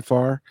hike that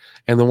far,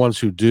 and the ones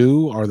who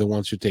do are the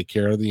ones who take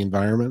care of the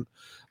environment.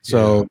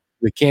 So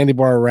the candy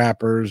bar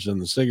wrappers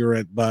and the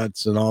cigarette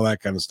butts and all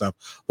that kind of stuff,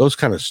 those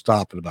kind of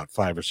stop at about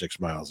 5 or 6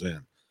 miles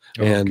in.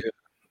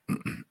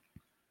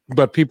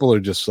 But people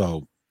are just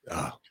so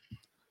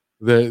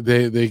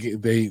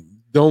they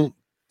don't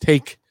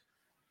take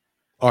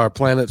our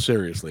planet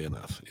seriously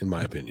enough, in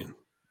my opinion.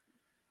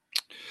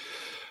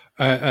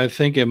 I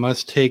think it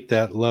must take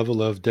that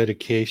level of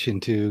dedication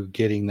to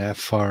getting that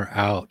far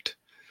out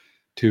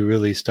to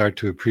really start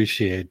to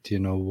appreciate,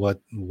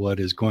 what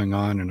is going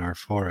on in our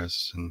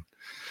forests. And,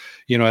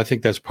 I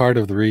think that's part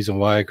of the reason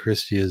why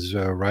Christy is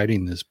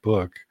writing this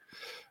book.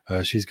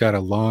 She's got a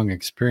long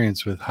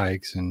experience with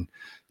hikes, and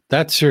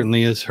that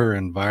certainly is her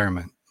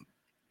environment,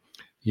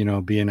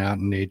 being out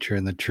in nature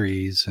and the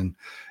trees and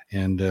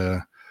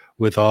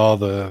with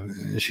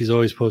she's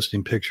always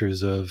posting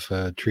pictures of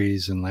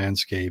trees and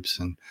landscapes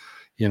and,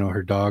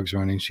 her dog's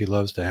running. She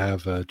loves to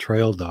have a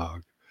trail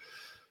dog.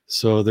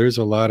 So there's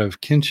a lot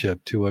of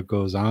kinship to what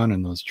goes on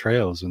in those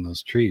trails and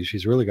those trees.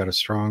 She's really got a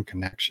strong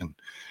connection.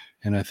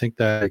 And I think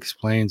that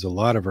explains a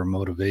lot of her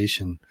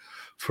motivation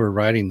for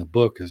writing the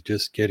book, is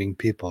just getting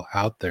people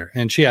out there.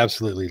 And she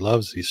absolutely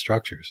loves these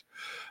structures.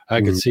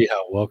 I can see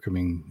how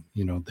welcoming,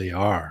 they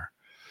are.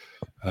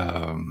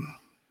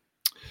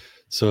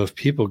 So if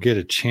people get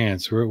a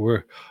chance,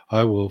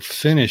 I will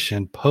finish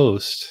and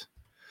post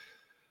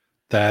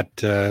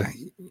that,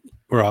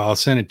 or I'll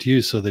send it to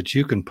you so that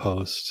you can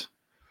post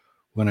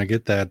when I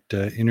get that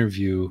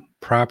interview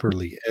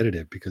properly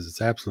edited, because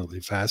it's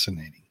absolutely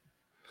fascinating.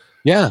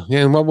 Yeah,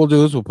 and what we'll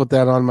do is we'll put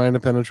that on my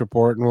Independence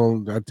Report, and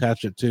we'll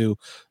attach it to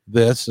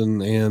this,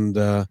 and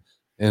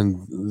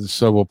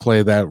so we'll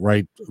play that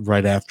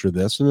right after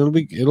this, and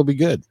it'll be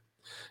good.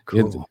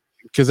 Cool.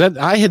 Because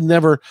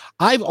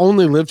I've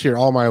only lived here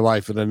all my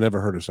life, and I never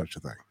heard of such a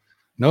thing.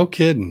 No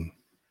kidding.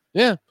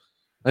 Yeah,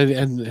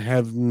 and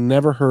have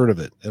never heard of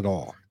it at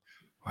all.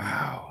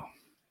 Wow.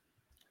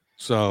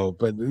 So,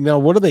 but now,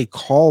 what do they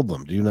call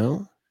them? Do you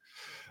know?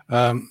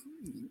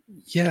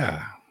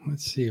 Yeah.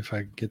 Let's see if I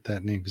can get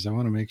that name, because I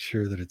want to make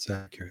sure that it's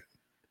accurate.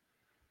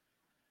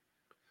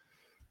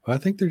 Well, I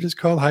think they're just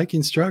called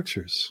hiking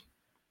structures.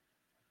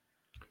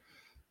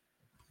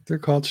 They're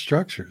called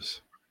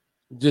structures.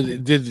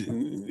 Did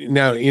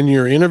now in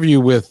your interview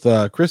with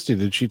Christy,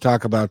 did she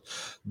talk about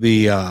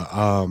the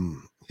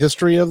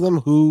history of them?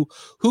 Who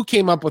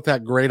came up with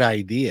that great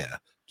idea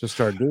to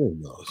start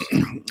doing those?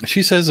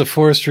 She says the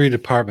forestry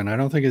department. I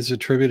don't think it's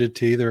attributed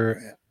to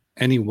either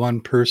any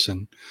one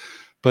person,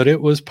 but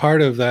it was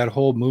part of that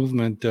whole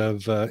movement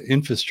of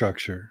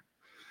infrastructure.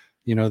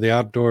 The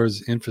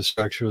outdoors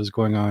infrastructure was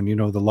going on.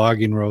 The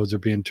logging roads are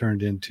being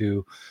turned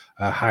into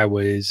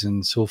highways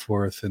and so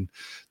forth. And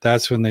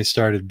that's when they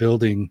started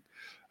building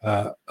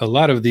a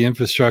lot of the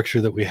infrastructure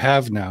that we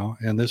have now.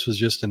 And this was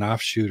just an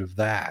offshoot of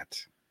that.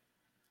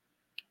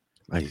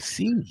 I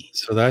see.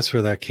 So that's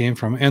where that came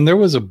from. And there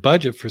was a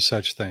budget for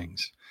such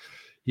things.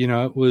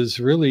 It was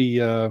really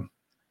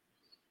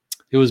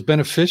it was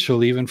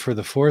beneficial even for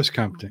the forest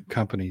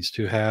companies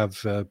to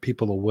have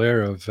people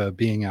aware of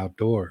being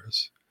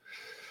outdoors.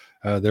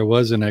 There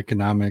was an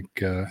economic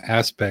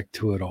aspect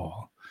to it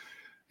all.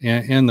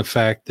 And the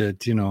fact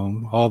that,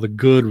 all the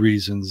good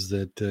reasons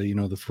that,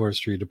 the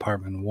forestry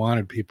department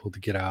wanted people to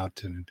get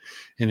out and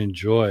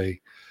enjoy,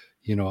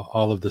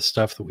 all of the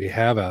stuff that we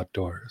have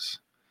outdoors.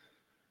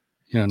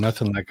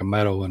 Nothing like a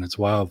meadow and its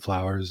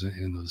wildflowers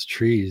and those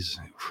trees.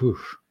 Whew.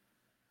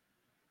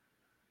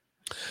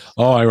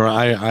 Oh,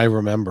 I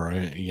remember,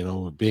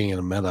 being in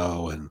a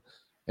meadow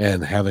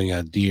and having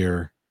a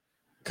deer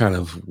kind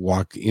of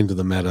walk into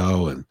the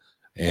meadow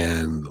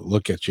and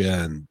look at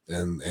you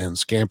and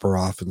scamper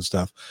off and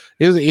stuff.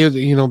 Being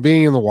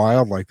in the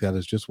wild like that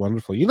is just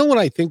wonderful. You know what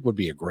I think would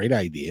be a great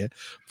idea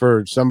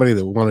for somebody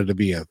that wanted to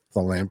be a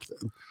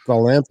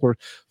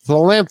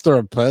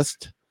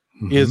philanthropist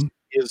Mm-hmm.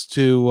 is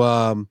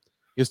to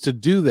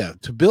do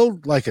that, to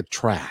build like a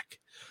track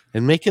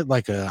and make it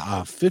like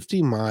a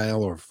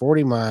 50-mile or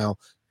 40-mile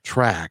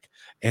track.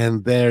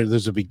 And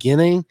there's a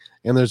beginning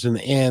and there's an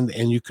end,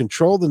 and you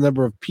control the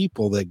number of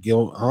people that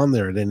go on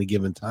there at any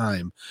given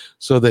time,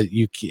 so that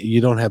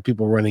you don't have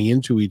people running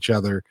into each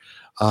other,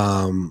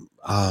 trying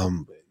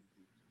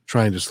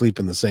to sleep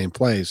in the same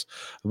place,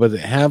 but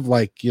have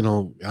like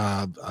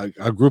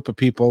a group of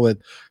people that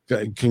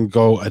can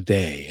go a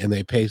day, and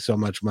they pay so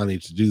much money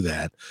to do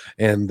that,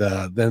 and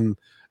then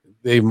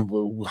they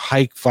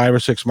hike 5 or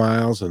 6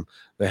 miles, and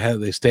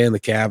they stay in the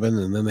cabin,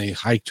 and then they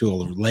hike to a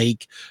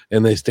lake,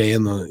 and they stay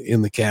in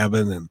the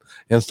cabin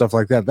and stuff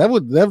like that. I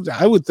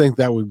would think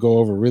that would go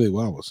over really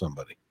well with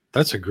somebody.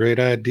 That's a great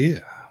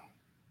idea.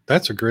 The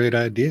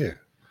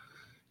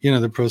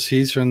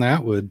proceeds from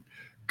that would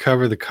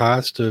cover the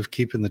cost of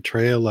keeping the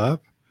trail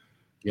up.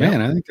 Yeah.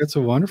 Man, I think that's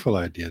a wonderful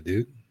idea,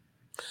 dude.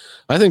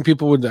 I think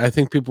people would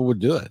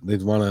do it.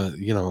 They'd want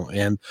to,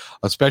 and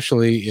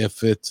especially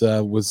if it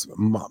was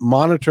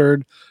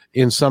monitored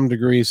in some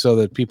degree, so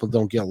that people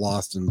don't get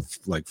lost and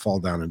like fall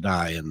down and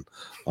die and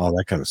all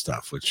that kind of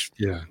stuff, which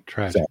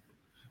tragic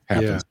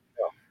happens.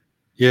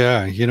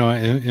 Yeah.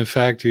 In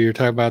fact, you're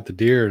talking about the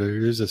deer.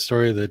 There's a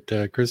story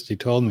that Christy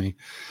told me.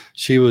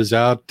 She was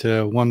out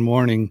one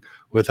morning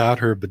without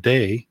her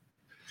bidet,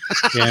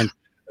 and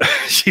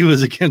she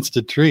was against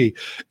a tree,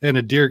 and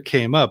a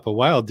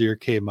wild deer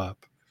came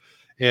up,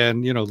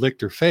 and licked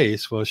her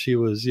face while she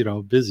was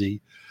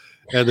busy,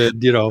 and then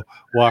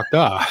walked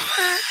off.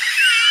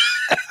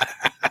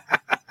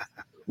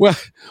 Well,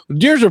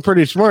 deers are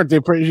pretty smart.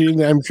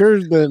 I'm sure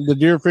the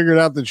deer figured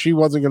out that she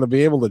wasn't going to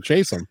be able to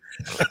chase them.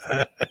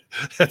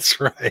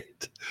 That's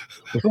right.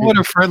 What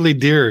a friendly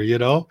deer,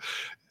 Yeah.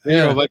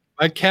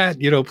 My cat,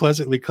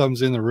 pleasantly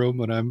comes in the room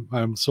when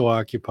I'm so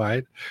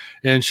occupied,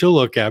 and she'll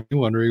look at me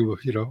wondering,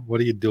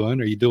 what are you doing?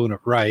 Are you doing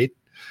it right?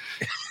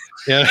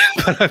 Yeah,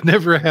 but I've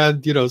never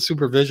had,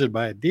 supervision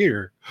by a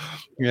deer,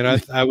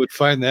 and I would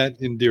find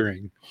that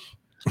endearing.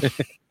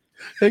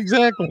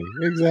 Exactly.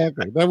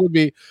 That would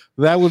be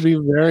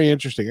very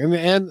interesting.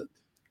 And of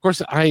course,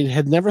 I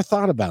had never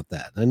thought about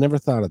that. I never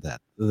thought of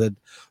that the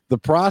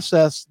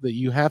process that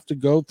you have to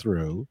go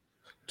through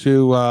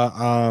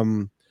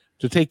to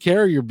take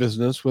care of your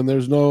business when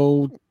there's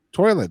no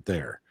toilet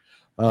there.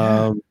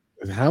 How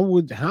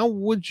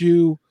would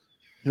you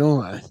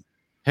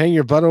hang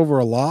your butt over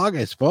a log,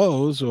 I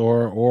suppose,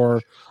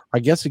 or I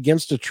guess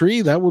against a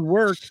tree? That would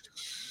work.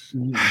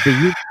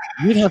 But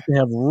you'd have to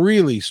have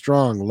really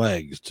strong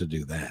legs to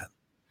do that.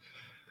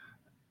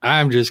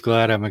 I'm just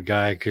glad I'm a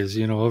guy, because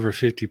over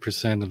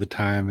 50% of the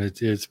time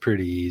it's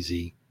pretty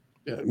easy.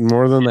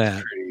 More than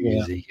that, pretty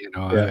easy.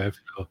 I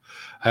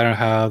don't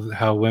know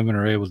how women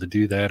are able to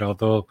do that.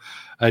 Although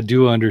I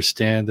do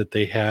understand that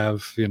they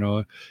have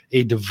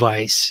a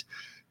device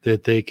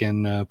that they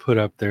can put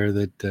up there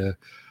that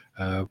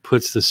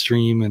puts the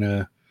stream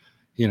in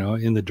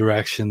in the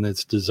direction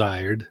that's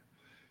desired.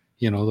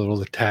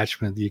 Little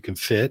attachment that you can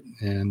fit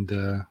and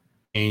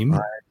aim.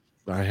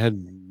 I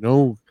had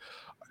no.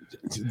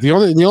 The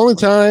only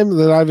time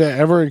that I've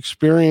ever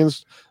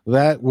experienced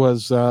that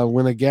was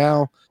when a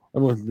gal,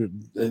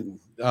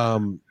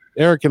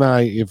 Eric and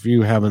I, if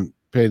you haven't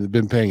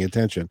been paying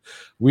attention,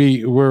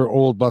 we're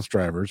old bus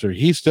drivers, or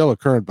he's still a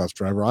current bus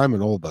driver. I'm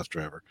an old bus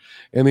driver,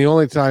 and the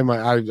only time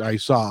I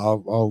saw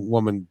a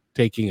woman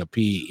taking a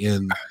pee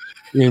in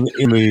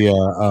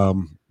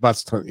the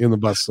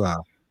bus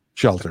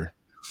shelter.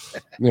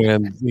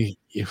 And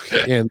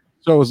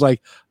so it was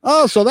like,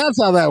 oh, so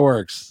that's how that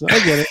works. I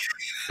get it.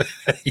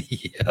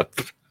 Yep.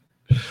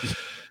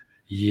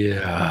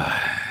 Yeah.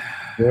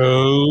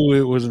 No,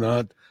 it was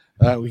not.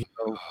 I don't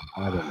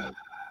know.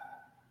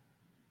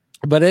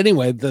 But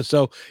anyway,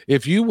 so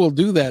if you will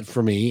do that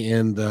for me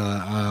and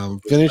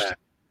finish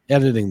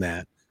editing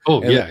that.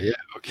 Oh, yeah.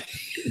 Okay.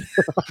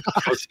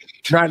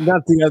 not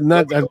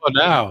the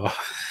now.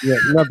 Yeah,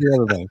 not the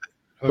other thing.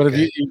 But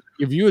okay.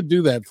 if you would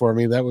do that for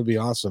me, that would be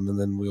awesome, and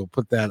then we'll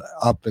put that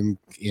up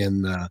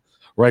in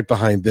right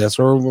behind this,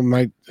 or we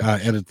might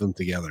edit them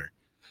together.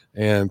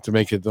 and to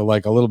make it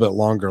like a little bit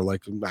longer,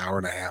 like an hour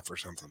and a half or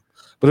something.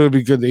 But it would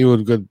be good. It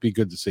would be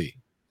good to see.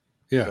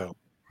 Yeah. So.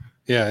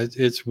 Yeah.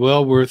 It's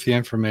well worth the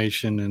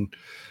information,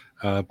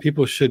 and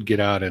people should get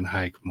out and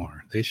hike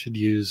more. They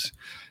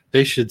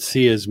should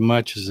see as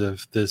much as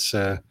of this,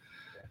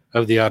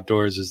 of the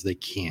outdoors as they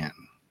can.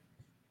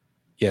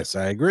 Yes,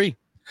 I agree.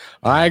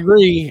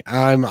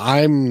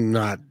 I'm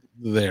not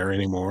there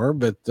anymore,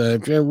 but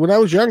when I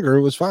was younger,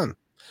 it was fun.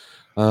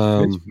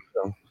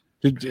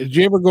 Did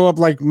you ever go up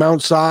like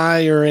Mount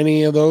Si or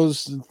any of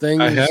those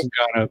things? I have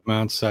gone up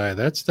Mount Si.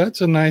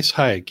 That's a nice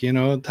hike.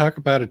 Talk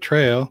about a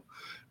trail.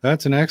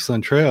 That's an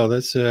excellent trail.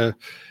 That's if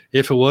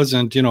it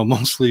wasn't,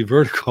 mostly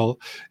vertical,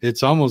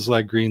 it's almost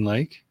like Green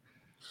Lake,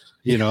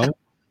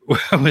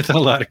 with a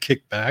lot of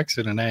kickbacks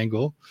and an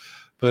angle,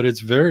 but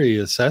it's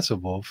very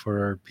accessible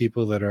for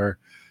people that are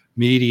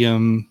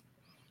medium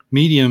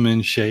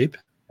in shape.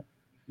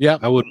 Yeah.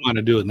 I wouldn't want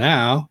to do it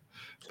now,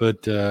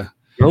 but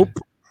nope.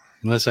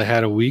 Unless I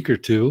had a week or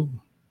two.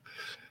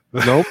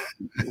 Nope.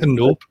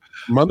 Nope.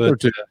 Month or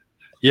two.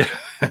 Yeah.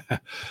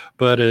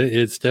 But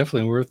it's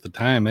definitely worth the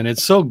time. And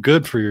it's so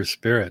good for your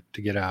spirit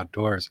to get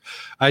outdoors.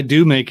 I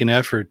do make an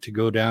effort to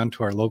go down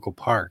to our local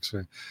parks.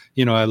 I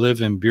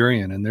live in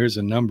Burien, and there's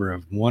a number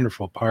of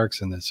wonderful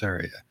parks in this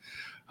area.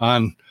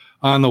 On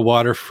the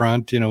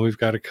waterfront, we've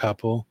got a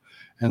couple.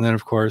 And then,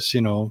 of course,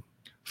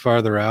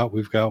 farther out,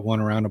 we've got one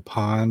around a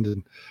pond.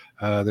 And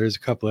there's a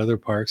couple other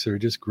parks that are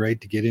just great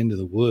to get into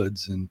the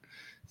woods. And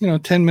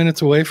 10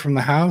 minutes away from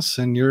the house,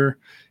 and you're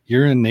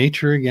in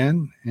nature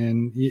again.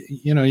 And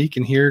you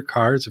can hear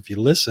cars. If you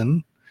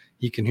listen,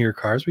 you can hear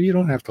cars, but you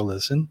don't have to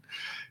listen.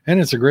 And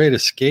it's a great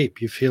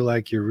escape. You feel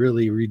like you're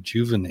really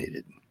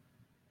rejuvenated.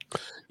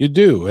 You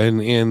do,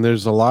 and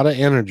there's a lot of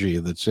energy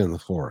that's in the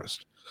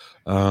forest.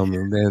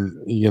 And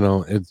then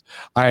it's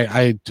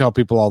I tell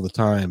people all the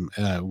time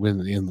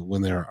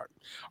when they're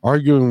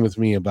arguing with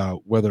me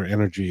about whether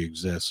energy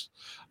exists,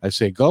 I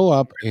say go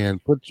up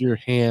and put your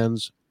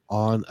hands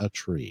on a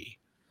tree,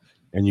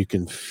 and you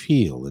can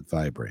feel it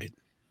vibrate.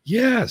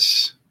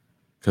 Yes,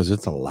 because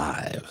it's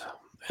alive.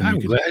 And I'm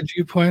glad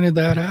you pointed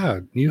that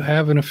out. You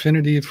have an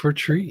affinity for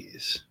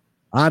trees.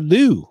 I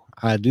do.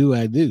 Yeah.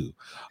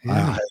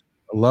 I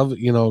love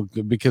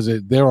because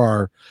it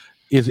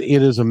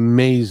is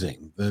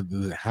amazing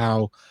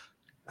how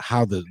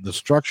the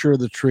structure of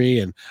the tree.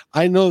 And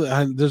I know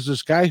that there's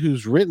this guy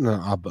who's written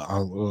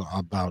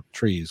about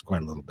trees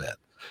quite a little bit.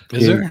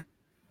 Is there?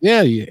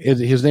 Yeah,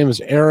 his name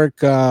is Eric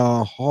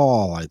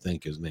Hall, I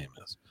think his name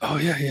is. Oh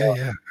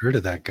yeah. Heard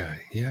of that guy?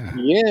 Yeah.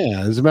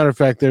 As a matter of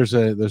fact, there's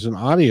an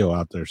audio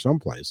out there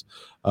someplace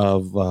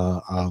of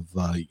a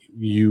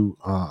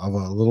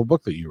little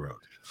book that you wrote.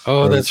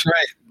 Oh, that's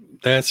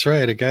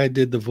right. A guy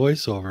did the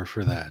voiceover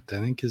for that. I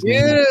think his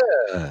name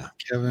is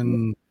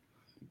Kevin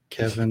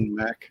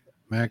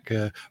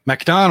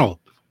MacDonald.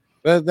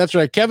 That's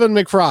right, Kevin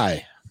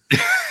McFry.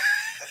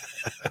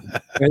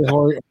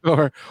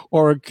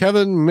 or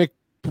Kevin Mc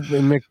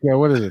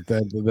what is it,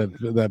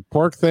 that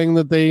pork thing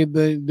that they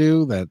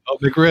do, that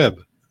McRib.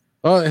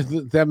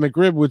 That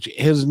McRib, which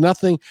has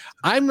nothing.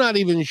 I'm not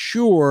even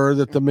sure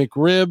that the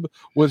McRib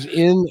was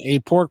in a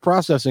pork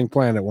processing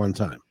plant at one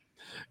time.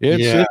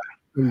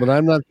 But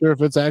I'm not sure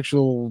if it's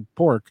actual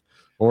pork.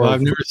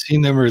 I've never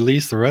seen them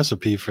release the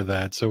recipe for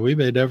that, so we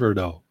may never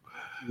know.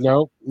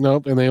 Nope.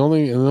 And they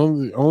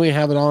only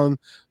have it on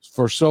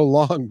for so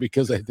long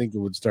because I think it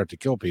would start to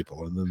kill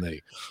people, and then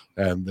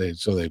they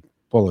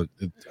pull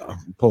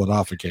it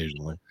off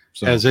occasionally.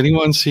 So. Has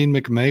anyone seen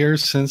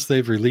McMayor's since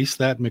they've released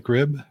that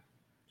McRib?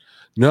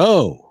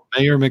 No.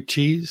 Mayor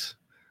McCheese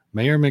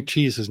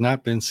has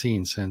not been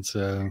seen since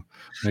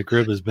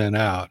McRib has been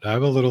out.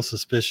 I'm a little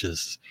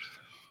suspicious.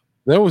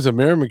 There was a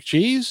Mayor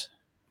McCheese?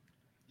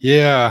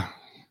 Yeah,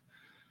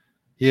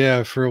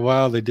 for a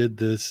while they did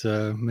this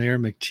Mayor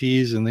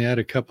McCheese, and they had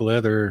a couple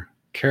other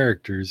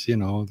characters,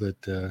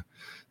 that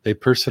they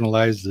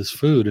personalized this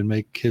food and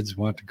make kids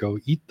want to go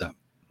eat them.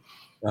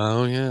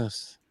 Oh,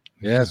 yes.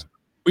 Yes.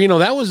 Well,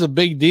 that was a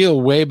big deal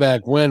way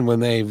back when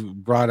they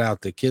brought out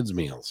the kids'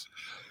 meals.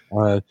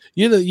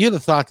 You'd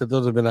have thought that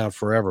those have been out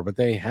forever, but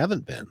they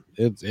haven't been.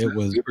 It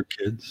was. We were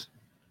kids.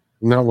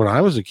 No, when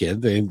I was a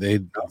kid, they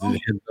had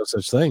no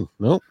such thing.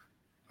 Nope.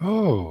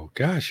 Oh,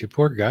 gosh, you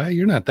poor guy.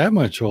 You're not that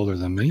much older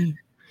than me.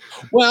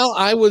 Well,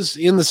 I was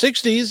in the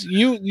 60s.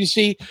 You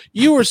see,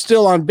 you were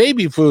still on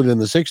baby food in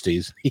the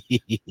 60s.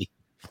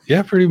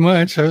 Yeah, pretty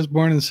much. I was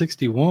born in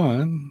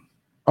 61.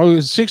 Oh, it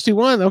was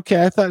 61.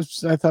 Okay, I thought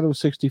it was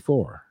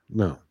 64.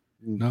 No.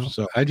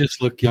 So I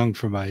just look young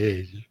for my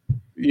age.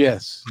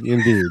 Yes,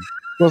 indeed.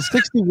 Well,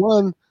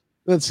 61.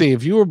 Let's see.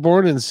 If you were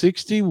born in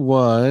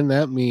 61,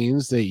 that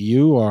means that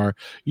you're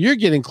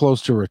getting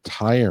close to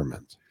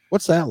retirement.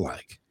 What's that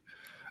like?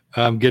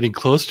 I'm getting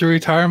close to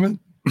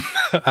retirement.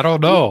 I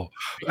don't know.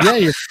 Yeah,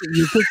 you're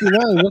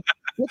 59.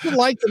 What's it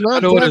like to not? I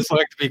know what it's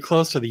like to be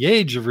close to the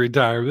age of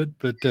retirement,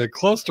 but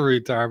close to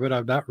retirement,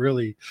 I'm not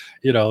really,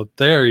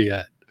 there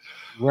yet.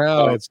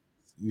 Well,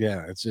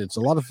 it's a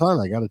lot of fun.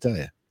 I got to tell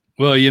you.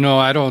 Well,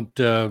 I don't.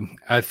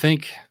 I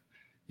think,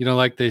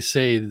 like they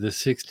say, the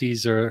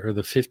 60s or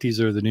the 50s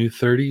are the new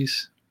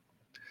 30s.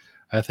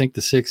 I think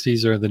the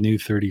 60s are the new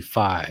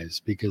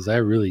 35s, because I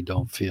really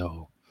don't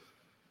feel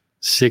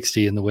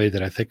 60 in the way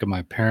that I think of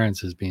my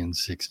parents as being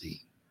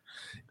 60.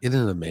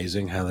 Isn't it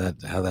amazing how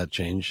that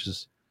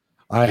changes?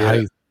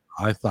 Yeah.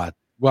 I thought,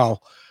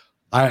 well,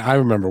 I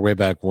remember way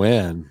back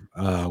when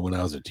I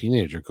was a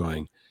teenager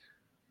going,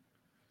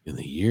 in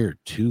the year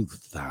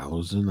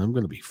 2000, I'm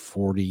going to be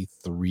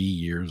 43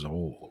 years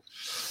old.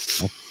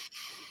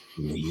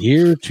 In the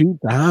year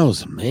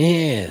 2000,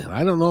 man,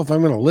 I don't know if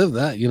I'm going to live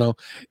that,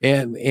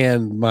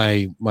 and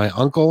my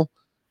uncle,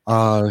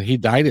 he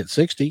died at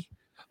 60.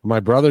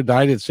 My brother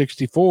died at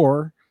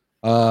 64,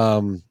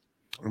 and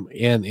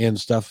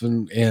stuff.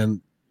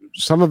 And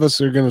some of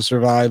us are going to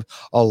survive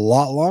a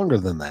lot longer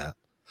than that,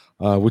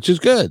 which is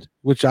good,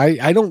 which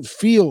I don't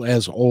feel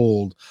as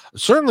old,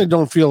 certainly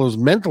don't feel as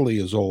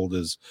mentally as old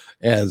as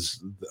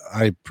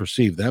I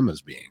perceive them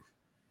as being.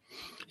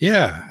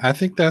 Yeah, I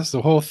think that's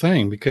the whole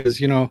thing, because,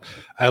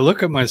 I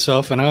look at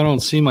myself and I don't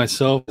see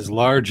myself as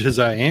large as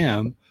I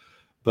am,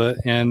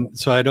 and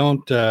so I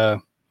don't,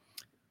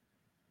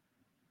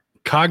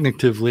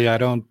 cognitively, I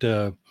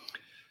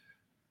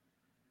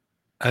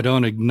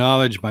don't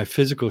acknowledge my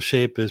physical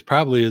shape as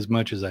probably as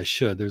much as I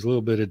should. There's a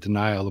little bit of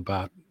denial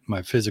about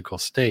my physical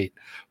state,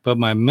 but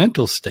my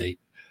mental state,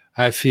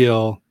 I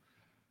feel,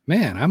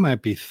 man, I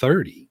might be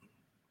 30.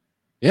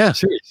 Yeah,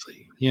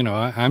 seriously,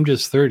 I'm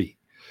just 30.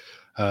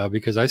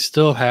 Because I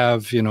still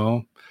have,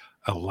 a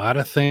lot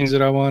of things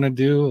that I want to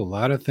do, a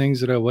lot of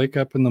things that I wake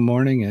up in the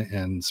morning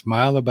and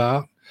smile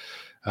about,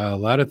 a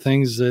lot of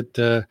things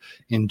that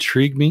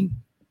intrigue me.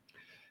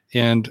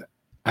 And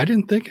I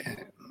didn't think,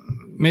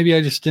 maybe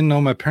I just didn't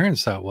know my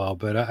parents that well,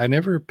 but I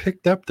never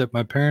picked up that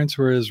my parents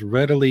were as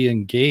readily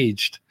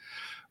engaged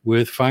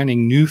with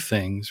finding new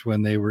things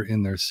when they were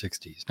in their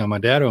 60s. Now, my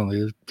dad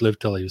only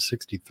lived till he was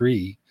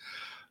 63.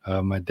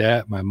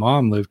 My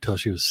mom lived till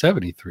she was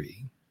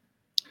 73.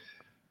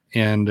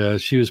 And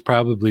she was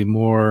probably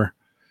more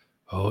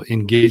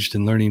engaged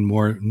in learning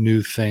more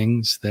new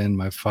things than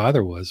my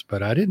father was.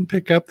 But I didn't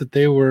pick up that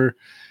they were,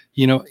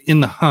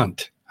 in the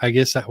hunt. I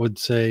guess I would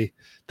say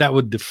that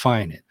would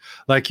define it.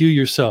 Like you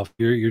yourself,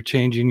 you're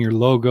changing your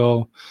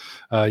logo,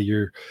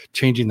 you're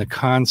changing the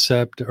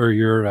concept, or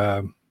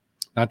your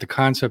not the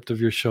concept of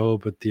your show,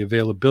 but the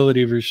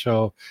availability of your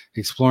show,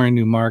 exploring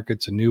new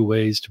markets and new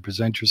ways to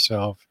present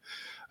yourself.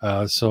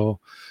 So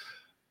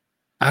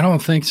I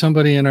don't think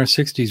somebody in our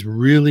 60s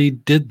really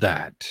did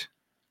that.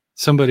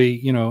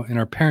 Somebody, in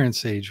our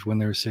parents' age when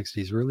they were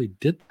 60s really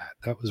did that.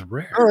 That was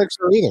rare. I don't think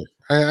so either.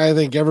 I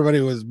think everybody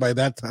was, by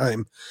that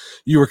time,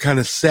 you were kind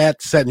of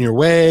set in your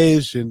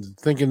ways, and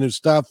thinking new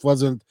stuff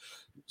wasn't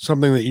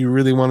something that you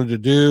really wanted to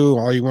do.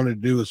 All you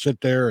wanted to do was sit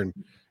there and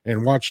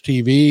watch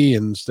TV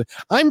and stuff.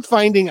 I'm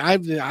finding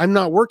I'm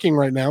not working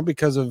right now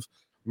because of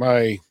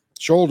my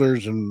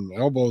shoulders and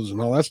elbows and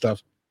all that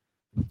stuff.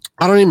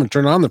 I don't even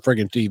turn on the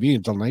friggin' TV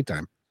until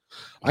nighttime.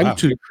 Wow,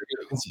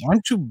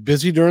 I'm too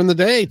busy during the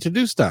day to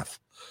do stuff.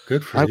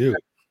 Good for you.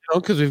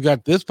 Because we've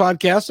got this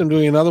podcast. I'm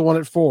doing another one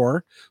at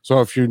 4.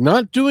 So if you're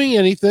not doing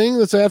anything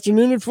this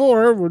afternoon at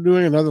 4, we're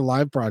doing another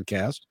live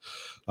broadcast.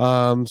 So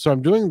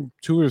I'm doing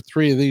 2 or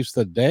 3 of these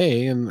a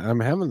day, and I'm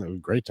having a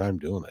great time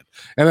doing it.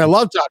 And I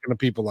love talking to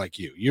people like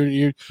you.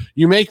 You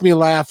make me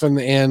laugh,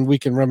 and we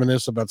can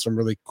reminisce about some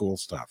really cool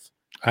stuff.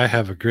 I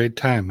have a great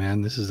time,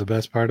 man. This is the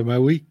best part of my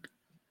week.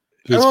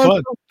 It's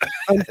fun.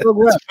 I'm so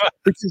glad.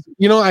 Because,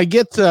 I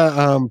get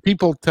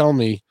people tell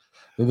me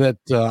that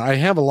I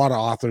have a lot of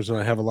authors and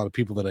I have a lot of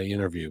people that I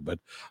interview, but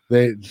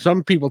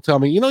some people tell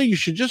me, you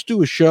should just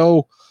do a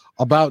show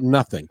about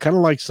nothing, kind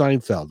of like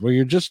Seinfeld, where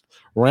you're just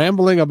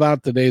rambling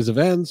about today's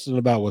events and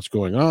about what's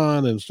going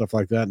on and stuff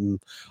like that.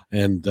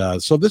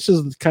 And so this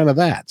is kind of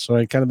that. So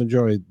I kind of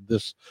enjoy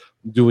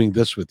doing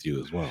this with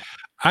you as well.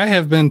 I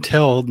have been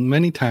told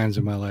many times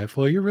in my life,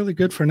 well, you're really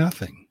good for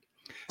nothing.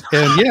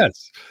 And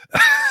yes,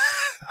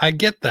 I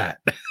get that.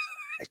 I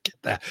get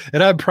that.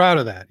 And I'm proud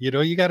of that.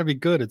 You got to be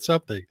good at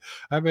something.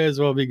 I may as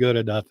well be good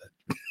at nothing.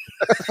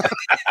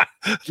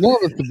 No,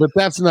 but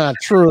that's not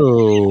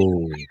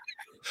true.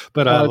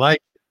 But I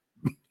like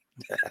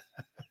it.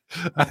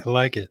 I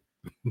like it.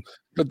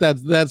 But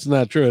that's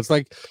not true. It's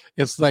like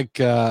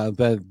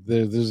that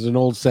there's an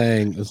old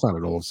saying. It's not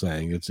an old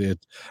saying.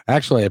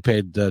 Actually, I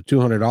paid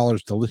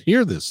 $200 to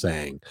hear this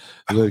saying.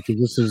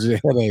 This is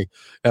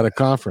at a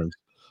conference.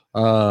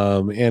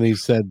 And he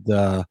said,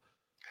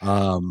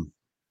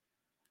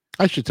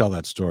 I should tell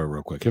that story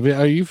real quick.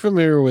 Are you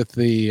familiar with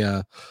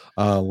the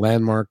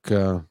landmark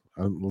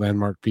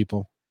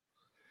people?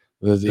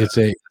 It's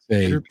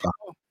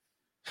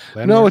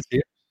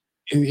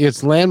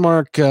it's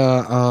landmark.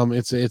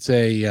 It's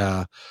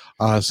a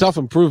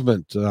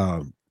self-improvement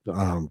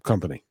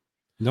company.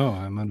 No,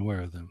 I'm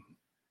unaware of them.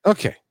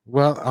 Okay,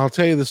 well, I'll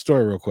tell you the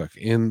story real quick.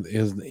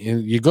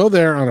 You go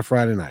there on a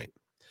Friday night,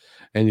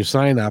 and you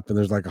sign up, and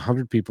there's like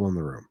 100 people in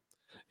the room.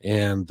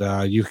 And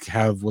you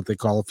have what they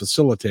call a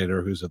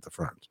facilitator who's at the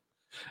front.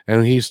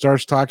 And he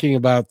starts talking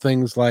about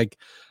things like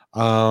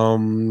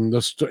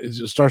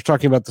It starts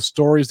talking about the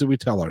stories that we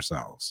tell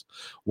ourselves,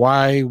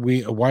 why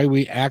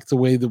we act the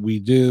way that we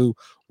do,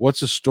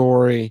 what's a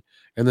story,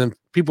 and then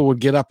people would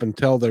get up and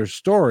tell their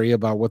story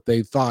about what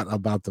they thought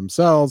about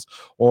themselves,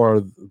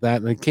 or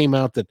that, and it came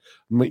out that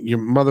your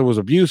mother was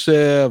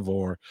abusive,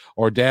 or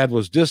dad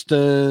was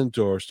distant,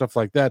 or stuff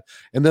like that.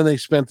 And then they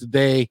spent the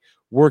day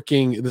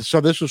working.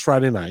 So this was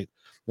Friday night,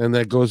 and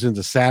that goes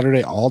into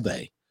Saturday all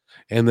day,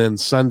 and then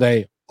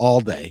Sunday all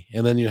day,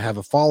 and then you have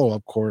a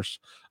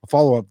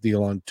follow-up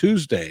deal on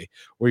Tuesday,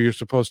 where you're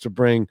supposed to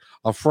bring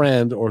a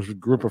friend or a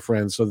group of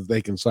friends so that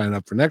they can sign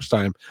up for next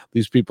time.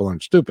 These people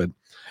aren't stupid.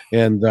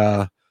 And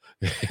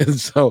and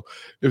so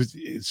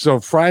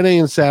Friday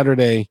and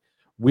Saturday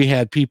we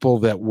had people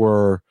that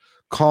were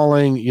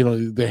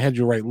calling. They had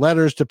you write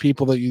letters to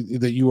people that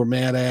you were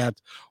mad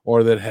at,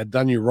 or that had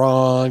done you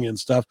wrong and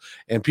stuff,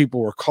 and people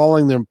were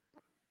calling them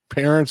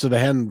parents that I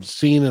hadn't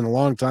seen in a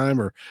long time,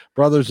 or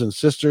brothers and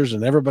sisters,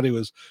 and everybody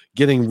was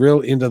getting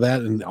real into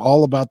that and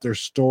all about their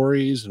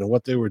stories and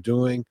what they were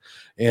doing.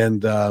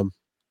 And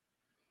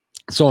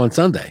so on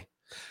Sunday,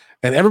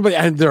 and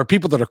there are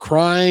people that are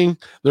crying.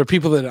 There are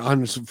people that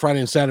on Friday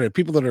and Saturday,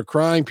 people that are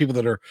crying, people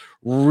that are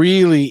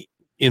really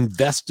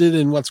invested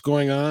in what's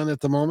going on at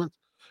the moment.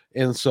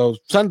 And so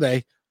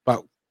Sunday,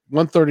 about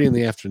 1:30 in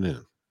the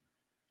afternoon,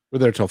 we're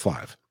there till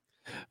 5.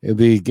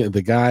 The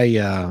guy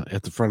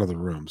at the front of the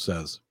room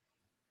says,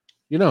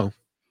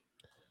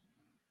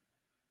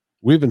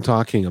 we've been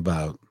talking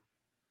about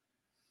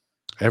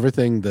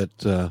everything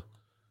that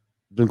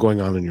been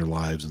going on in your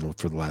lives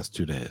for the last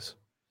 2 days.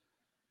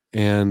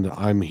 And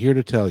I'm here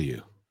to tell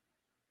you,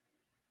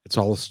 it's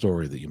all a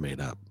story that you made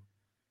up.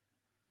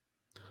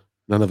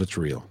 None of it's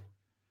real.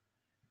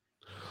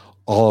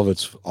 All of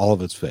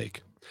it's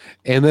fake.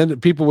 And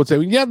then people would say,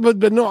 yeah,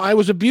 but no, I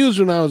was abused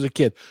when I was a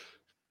kid.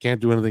 Can't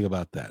do anything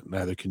about that.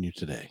 Neither can you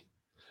today.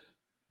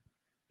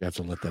 You have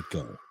to let that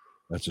go.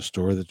 That's a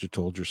story that you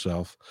told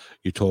yourself.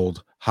 You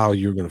told how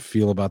you're going to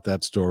feel about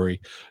that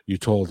story. You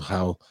told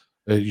how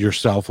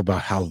yourself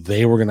about how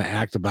they were going to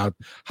act about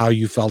how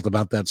you felt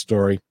about that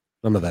story.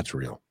 None of that's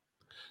real.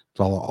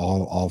 It's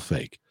all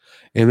fake.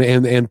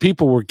 And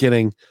people were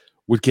getting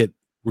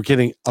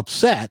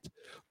upset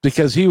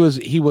because he was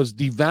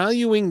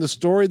devaluing the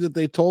story that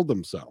they told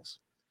themselves.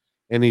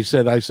 And he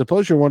said, I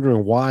suppose you're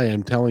wondering why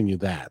I'm telling you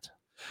that.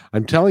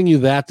 I'm telling you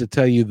that to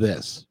tell you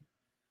this.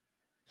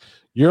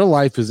 Your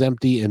life is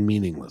empty and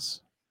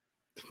meaningless.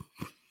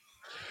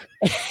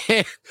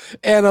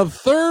 And a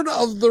third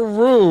of the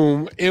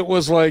room, it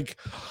was like,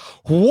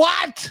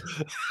 what?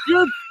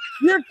 You're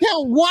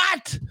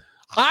what?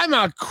 I'm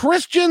a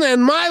Christian,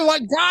 and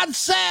like God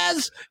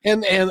says,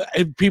 and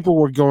people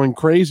were going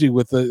crazy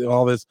with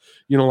all this,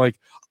 like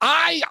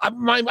I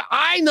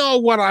know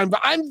what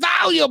I'm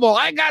valuable.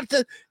 I got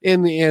to,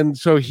 and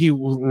so he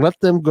let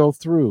them go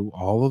through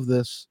all of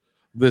this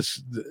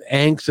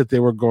angst that they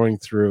were going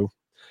through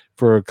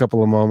for a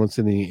couple of moments,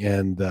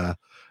 and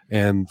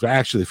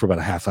actually for about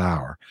a half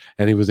hour,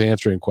 and he was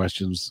answering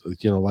questions,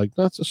 like,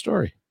 that's a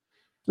story,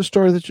 the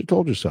story that you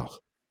told yourself.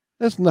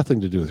 That's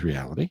nothing to do with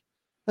reality.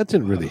 That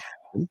didn't really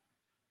happen.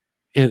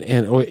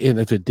 And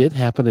if it did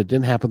happen, it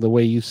didn't happen the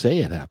way you say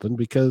it happened,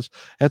 because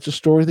that's a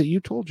story that you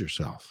told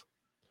yourself.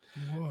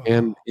 Whoa.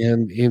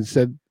 And he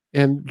said,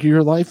 and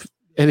your life,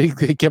 and he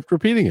kept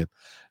repeating it,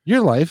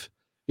 your life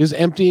is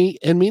empty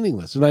and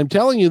meaningless. And I'm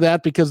telling you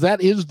that because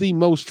that is the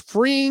most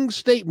freeing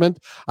statement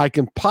I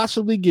can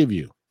possibly give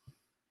you.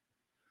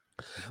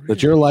 Really?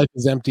 That your life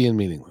is empty and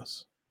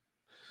meaningless.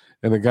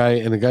 And the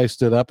guy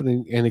stood up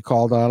and he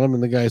called on him,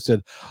 and the guy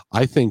said,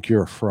 I think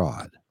you're a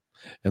fraud.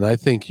 And I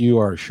think you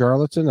are a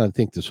charlatan. I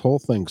think this whole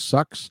thing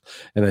sucks.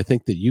 And I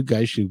think that you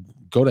guys should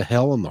go to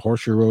hell on the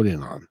horse you rode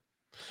in on.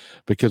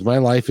 Because my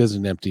life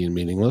isn't empty and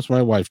meaningless.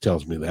 My wife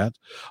tells me that.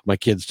 My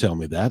kids tell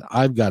me that.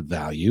 I've got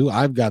value.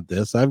 I've got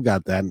this. I've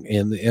got that.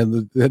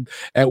 And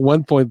at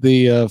one point,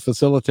 the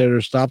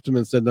facilitator stopped him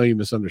and said, no, you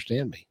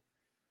misunderstand me.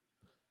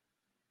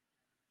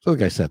 So the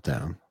guy sat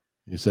down.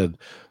 He said,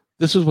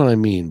 this is what I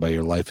mean by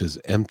your life is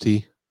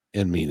empty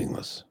and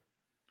meaningless.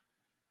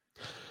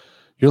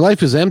 Your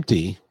life is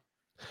empty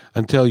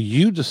until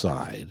you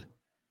decide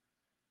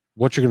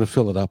what you're going to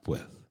fill it up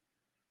with.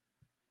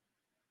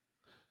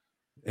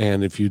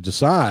 And if you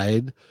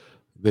decide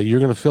that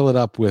you're going to fill it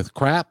up with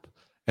crap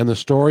and the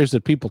stories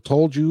that people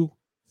told you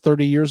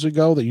 30 years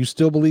ago that you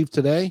still believe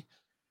today,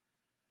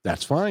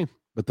 that's fine.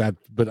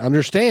 But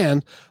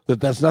understand that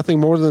that's nothing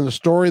more than the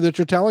story that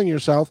you're telling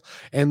yourself,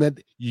 and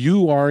that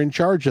you are in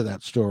charge of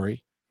that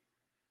story.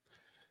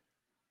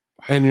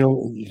 And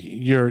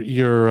your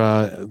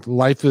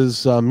life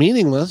is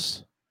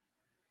meaningless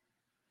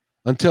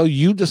until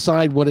you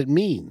decide what it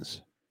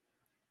means.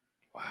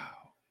 Wow.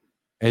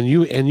 And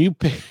you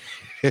pick.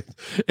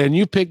 And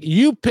you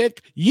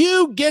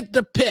get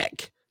to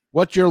pick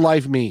what your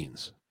life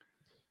means.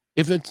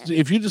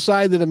 If you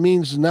decide that it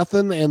means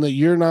nothing and that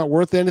you're not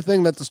worth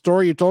anything, that the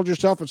story you told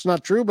yourself, it's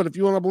not true, but if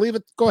you want to believe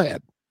it, go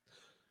ahead.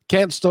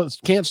 Can't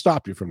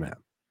stop you from that.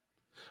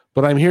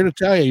 But I'm here to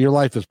tell you, your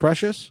life is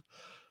precious.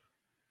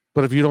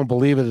 But if you don't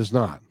believe it, it's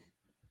not.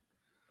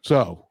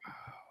 So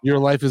your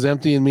life is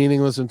empty and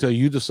meaningless until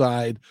you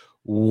decide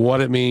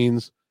what it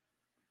means,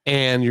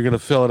 and you're going to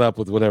fill it up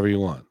with whatever you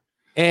want.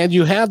 And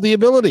you have the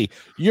ability.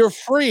 You're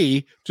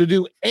free to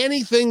do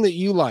anything that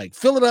you like.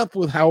 Fill it up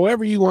with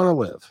however you want to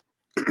live.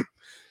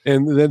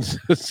 And then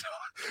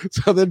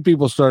so then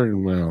people started,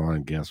 well, I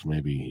guess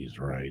maybe he's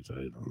right.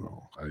 I don't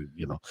know.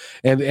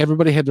 And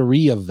everybody had to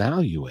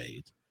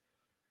reevaluate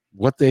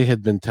what they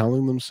had been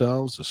telling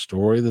themselves, the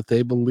story that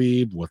they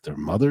believed, what their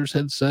mothers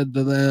had said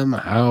to them,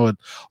 how it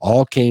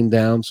all came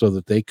down so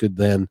that they could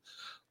then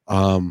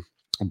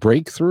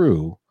break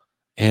through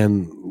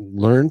and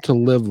learn to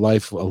live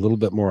life a little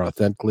bit more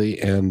authentically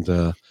and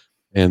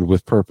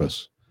with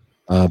purpose,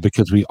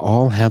 because we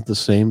all have the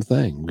same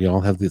thing. We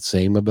all have the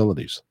same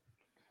abilities.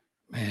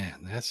 Man,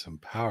 that's some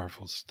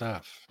powerful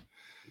stuff.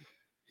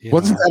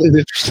 Wasn't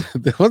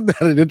that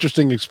an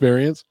interesting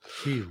experience?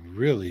 He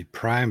really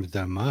primed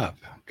them up,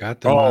 got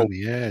them on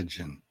the edge,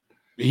 and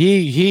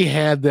he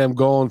had them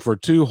going for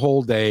 2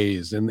 whole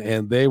days,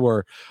 and there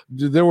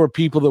were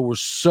people that were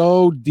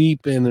so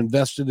deep and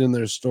invested in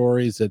their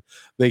stories that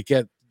they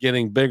kept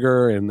getting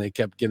bigger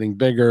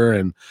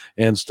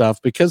and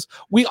stuff, because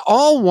we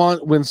all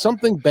want, when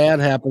something bad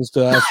happens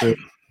to us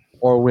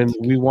or when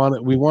we want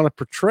to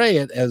portray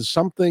it as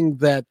something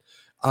that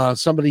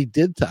somebody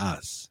did to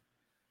us.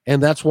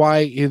 And that's why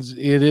it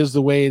is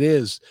the way it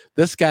is.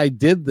 This guy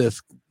did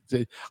this.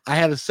 I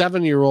had a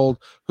 7-year-old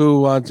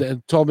who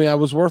told me I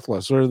was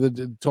worthless, or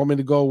told me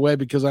to go away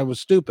because I was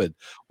stupid.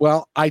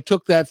 Well, I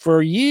took that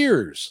for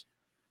years.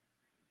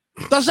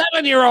 The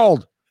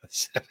 7-year-old.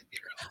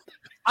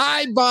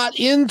 I bought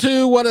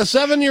into what a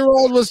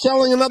 7-year-old was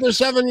telling another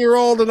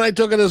 7-year-old, and I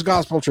took it as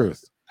gospel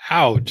truth.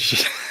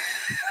 Ouch.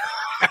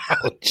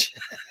 Ouch.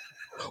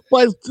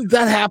 But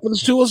that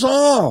happens to us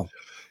all.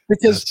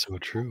 Because that's so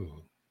true.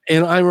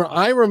 And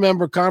I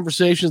remember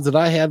conversations that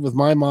I had with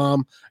my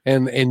mom,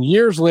 and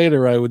years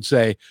later I would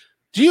say,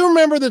 do you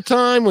remember the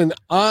time when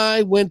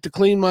I went to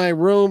clean my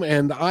room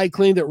and I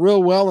cleaned it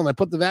real well and I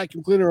put the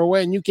vacuum cleaner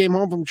away and you came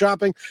home from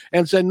shopping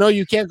and said, no,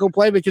 you can't go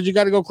play because you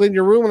got to go clean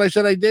your room? And I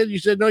said, I did. You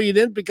said, no, you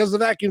didn't, because the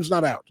vacuum's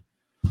not out.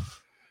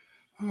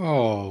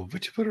 Oh,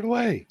 but you put it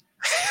away.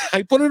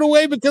 I put it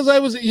away because I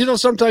was,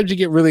 sometimes you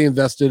get really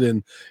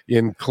invested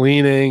in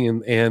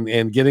cleaning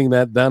and getting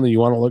that done, and you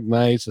want to look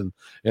nice and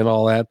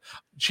all that.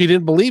 She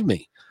didn't believe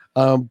me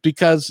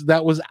because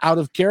that was out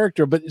of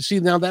character. But see,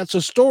 now that's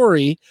a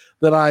story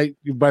that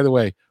by the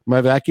way,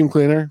 my vacuum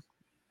cleaner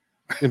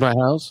in my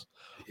house,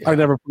 yeah. I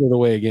never put it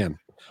away again.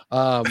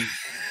 To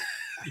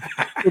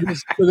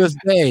this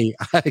day,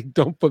 I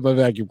don't put my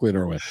vacuum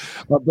cleaner away.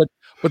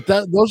 But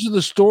those are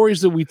the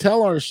stories that we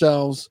tell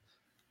ourselves.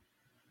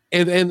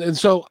 And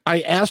so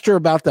I asked her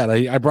about that.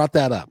 I brought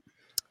that up.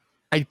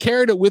 I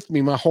carried it with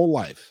me my whole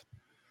life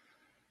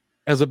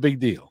as a big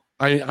deal.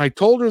 I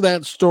told her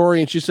that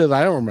story, and she said,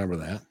 I don't remember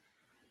that.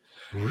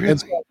 Really?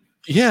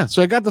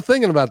 So I got to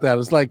thinking about that.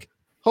 It's like,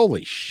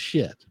 holy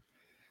shit.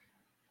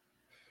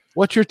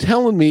 What you're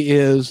telling me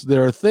is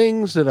there are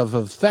things that have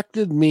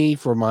affected me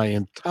for my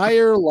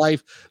entire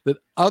life that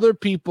other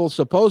people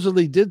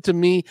supposedly did to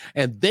me,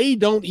 and they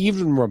don't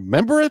even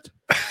remember it?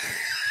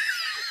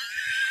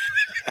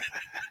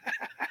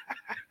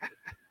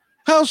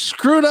 How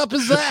screwed up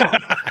is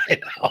that? I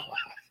know.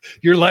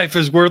 Your life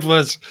is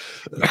worthless.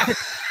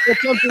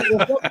 It's something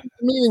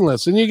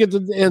meaningless, and you get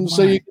to, and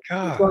so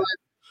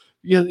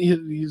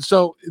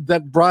so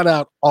that brought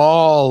out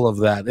all of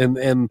that,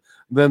 and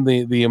then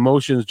the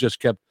emotions just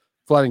kept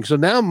flooding. So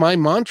now my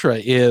mantra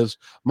is,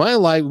 my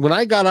life, when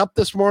I got up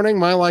this morning,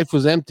 my life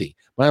was empty.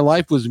 My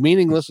life was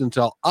meaningless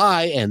until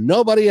I and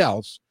nobody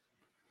else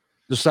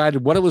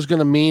decided what it was going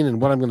to mean and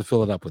what I'm going to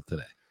fill it up with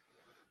today.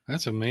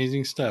 That's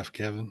amazing stuff,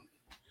 Kevin.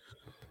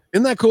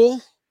 Isn't that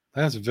cool?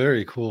 That's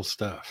very cool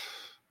stuff.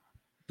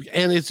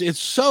 And it's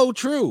so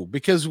true,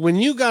 because when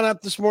I got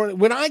up this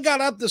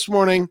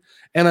morning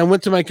and I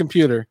went to my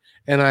computer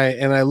and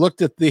I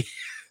looked at the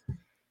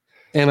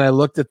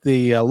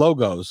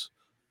logos.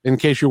 In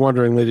case you're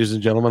wondering, ladies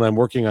and gentlemen, I'm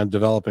working on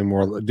developing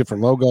more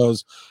different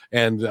logos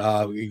and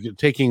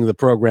taking the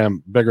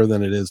program bigger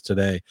than it is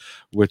today,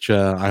 which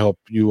I hope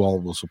you all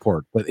will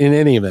support. But in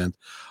any event,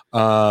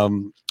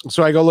 so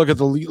I go look at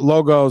the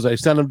logos. I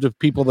send them to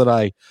people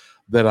that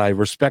I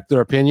respect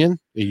their opinion.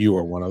 You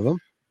are one of them,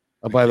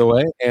 by the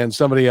way, and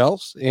somebody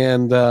else.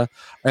 And I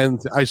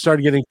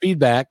started getting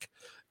feedback,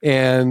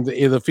 and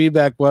the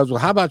feedback was,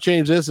 well, how about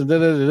change this? And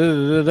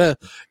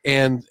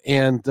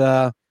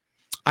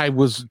I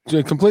was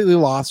completely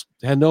lost,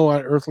 had no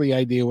earthly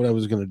idea what I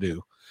was going to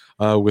do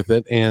with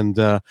it. And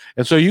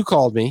so you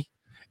called me,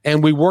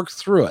 and we worked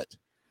through it.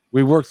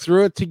 We worked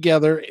through it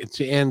together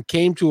and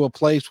came to a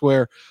place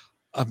where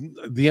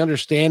the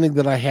understanding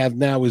that I have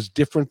now is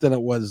different than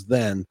it was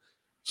then.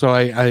 So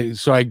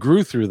I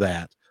grew through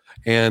that.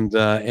 and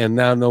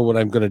now know what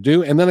I'm going to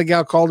do. And then a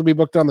gal called to be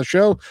booked on the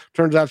show.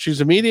 Turns out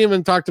she's a medium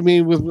and talked to me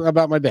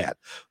about my dad,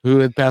 who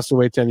had passed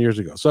away 10 years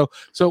ago. So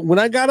when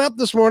I got up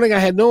this morning, I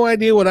had no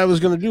idea what I was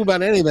going to do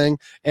about anything,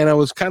 and I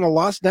was kind of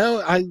lost.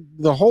 Now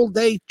the whole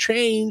day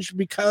changed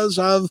because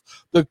of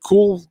the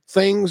cool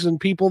things and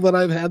people that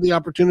I've had the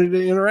opportunity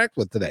to interact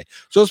with today.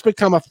 So it's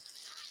become a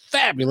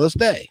fabulous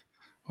day.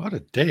 What a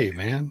day,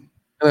 man.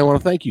 And I want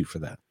to thank you for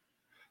that.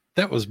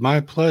 That was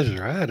my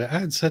pleasure. I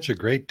had such a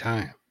great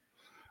time.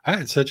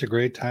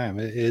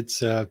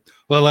 It's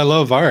well, I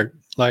love art,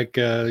 like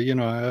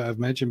I've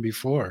mentioned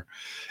before,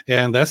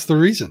 and that's the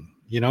reason.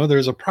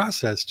 There's a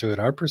process to it.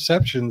 Our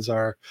perceptions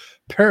are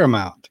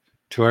paramount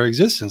to our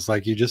existence,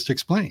 like you just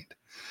explained.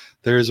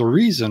 There's a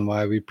reason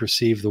why we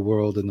perceive the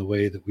world in the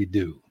way that we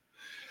do.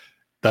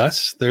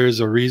 Thus, there's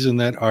a reason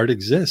that art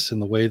exists in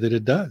the way that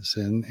it does,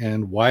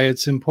 and why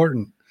it's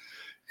important.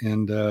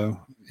 And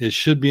it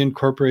should be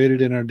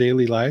incorporated in our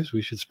daily lives.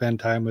 We should spend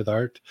time with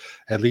art,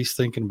 at least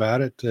thinking about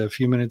it a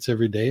few minutes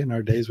every day, and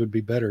our days would be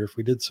better if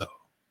we did so.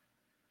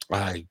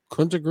 I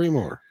couldn't agree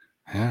more.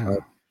 Yeah.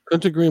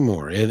 Couldn't agree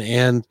more.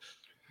 And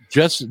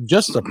just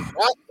the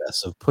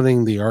process of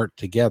putting the art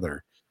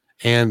together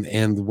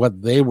and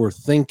what they were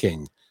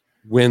thinking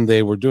when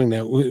they were doing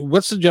that.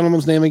 What's the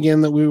gentleman's name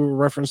again that we were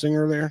referencing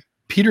earlier?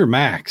 Peter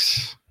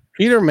Max.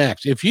 Peter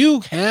Max. If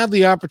you have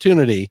the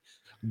opportunity,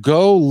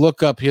 go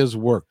look up his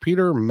work.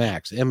 Peter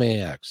Max,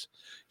 M-A-X.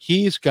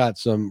 He's got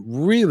some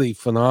really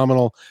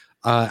phenomenal,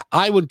 I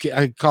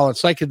call it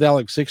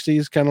psychedelic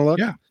 60s kind of look.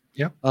 Yeah.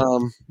 Yep.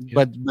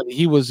 But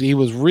he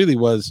really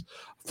was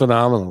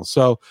phenomenal.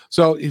 So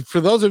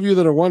for those of you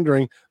that are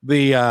wondering,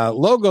 the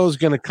logo is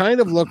going to kind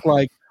of look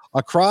like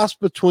a cross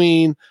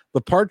between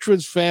the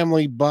Partridge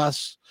Family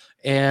bus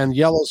and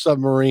Yellow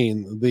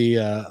Submarine.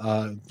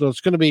 So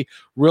it's going to be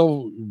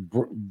real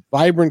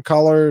vibrant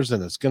colors,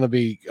 and it's going to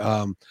be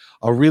a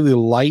really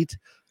light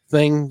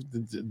thing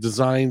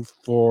designed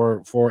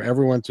for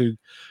everyone to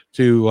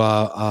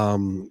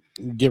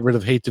get rid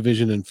of hate,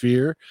 division, and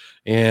fear,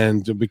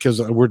 and because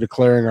we're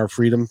declaring our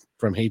freedom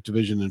from hate,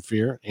 division, and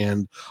fear,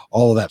 and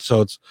all of that.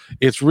 So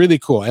it's really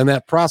cool, and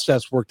that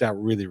process worked out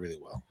really, really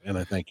well, and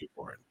I thank you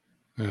for it.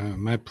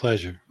 My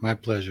pleasure.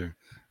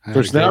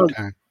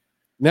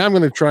 Now I'm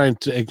going to try and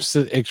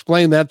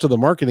explain that to the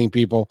marketing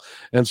people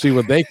and see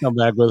what they come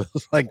back with.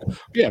 It's like,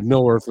 you have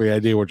no earthly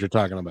idea what you're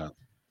talking about.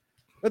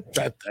 But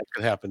that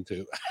could happen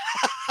too.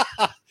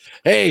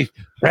 Hey,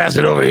 pass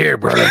it over here,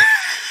 brother.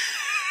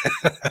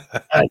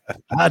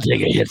 I'll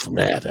take a hit from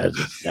that.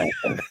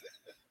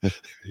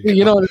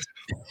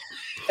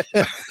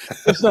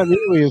 It's not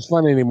nearly as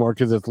fun anymore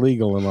because it's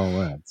legal and all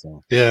that.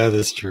 So yeah,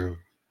 that's true.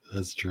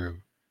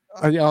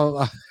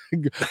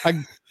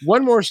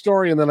 One more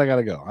story and then I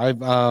gotta go.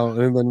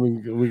 And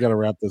then we gotta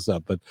wrap this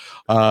up. But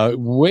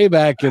way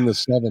back in the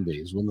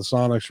 70s when the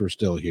Sonics were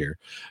still here,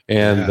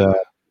 and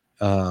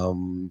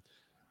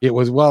it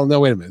was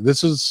wait a minute.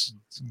 This is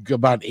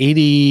about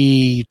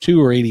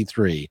 82 or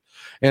 83,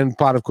 and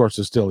pot, of course,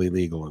 is still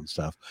illegal and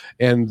stuff.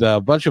 And a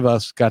bunch of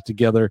us got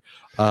together,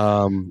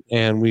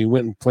 and we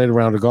went and played a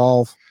round of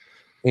golf.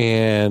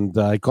 And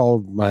I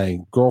called my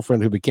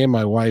girlfriend, who became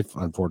my wife,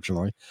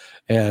 unfortunately,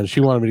 and she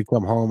wanted me to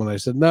come home. And I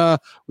said, "Nah,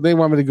 they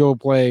want me to go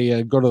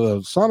to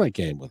the Sonic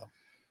game with them."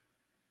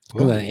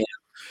 Cool.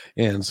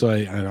 And so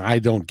I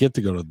don't get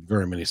to go to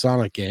very many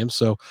Sonic games.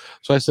 So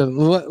I said,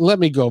 let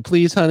me go,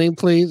 please, honey,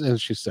 please. And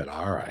she said,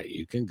 all right,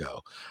 you can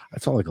go. I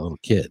felt like a little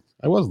kid.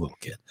 I was a little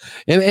kid.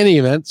 In any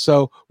event,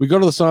 so we go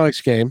to the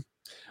Sonics game.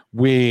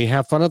 We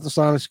have fun at the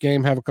Sonics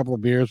game, have a couple of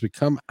beers. We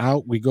come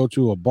out, we go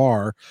to a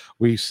bar.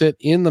 We sit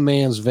in the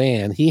man's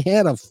van. He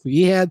had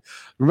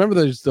remember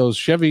those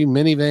Chevy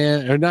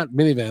minivan, or not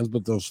minivans,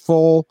 but those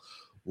full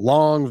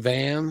long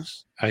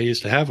vans? I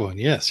used to have one.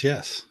 Yes.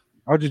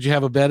 Oh, did you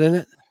have a bed in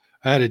it?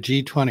 I had a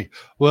G20.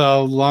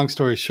 Well, long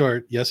story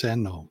short, yes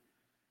and no.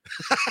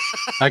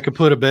 I could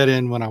put a bed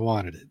in when I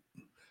wanted it.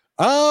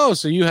 Oh,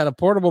 so you had a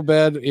portable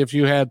bed if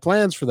you had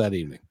plans for that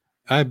evening.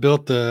 I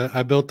built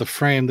the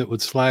frame that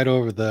would slide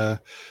over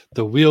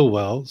the wheel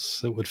wells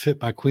that would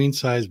fit my queen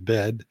size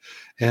bed.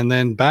 And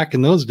then back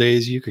in those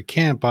days, you could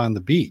camp on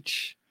the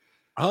beach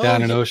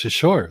down in Ocean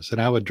Shores.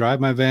 And I would drive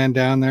my van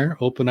down there,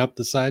 open up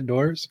the side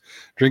doors,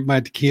 drink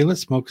my tequila,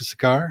 smoke a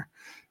cigar,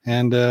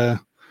 and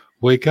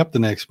wake up the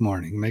next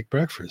morning, make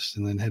breakfast,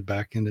 and then head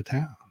back into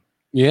town.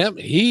 Yep.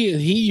 He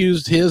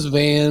used his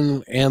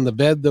van and the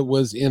bed that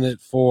was in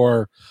it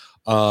for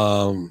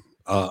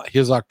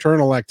his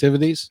nocturnal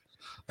activities.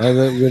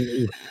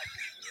 That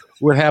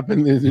would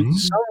happen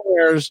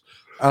somewheres,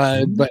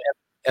 but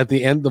at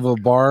the end of a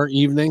bar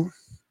evening,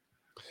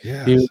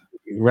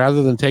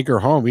 rather than take her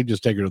home, he'd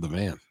just take her to the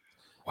van.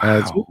 Wow.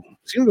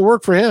 It seemed to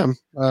work for him.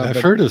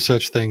 I've heard of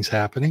such things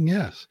happening,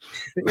 yes.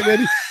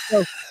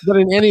 But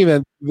in any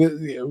event,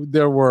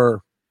 there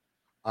were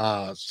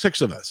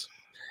 6 of us,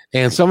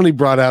 and somebody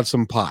brought out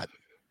some pot.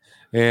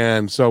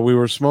 And so we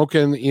were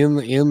smoking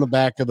in the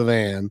back of the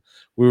van.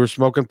 We were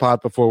smoking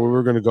pot before we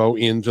were going to go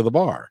into the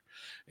bar.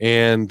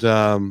 And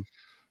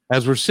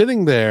as we're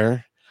sitting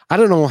there, I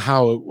don't know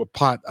how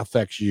pot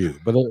affects you,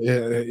 but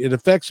it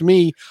affects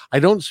me. I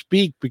don't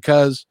speak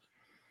because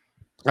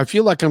I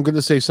feel like I'm going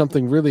to say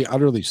something really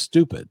utterly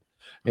stupid.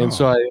 And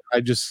so I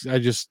just,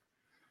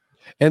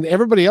 and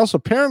everybody else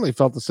apparently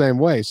felt the same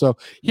way. So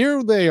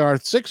here they are,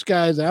 6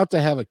 guys out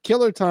to have a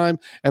killer time,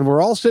 and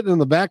we're all sitting in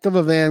the back of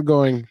a van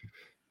going,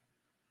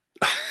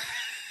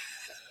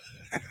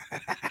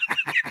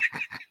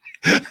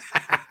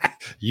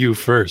 you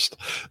first.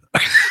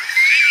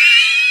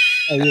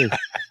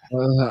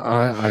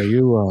 Are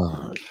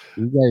you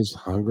guys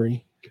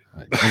hungry?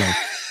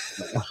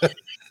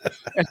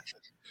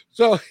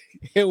 So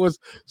it was.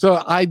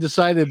 So I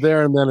decided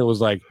there and then it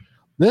was like,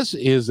 this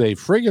is a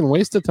friggin'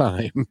 waste of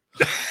time.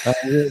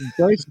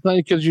 Waste of time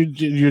because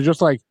you're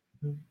just like,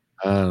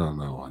 I don't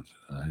know.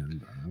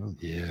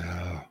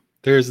 Yeah,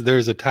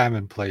 there's a time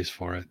and place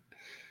for it.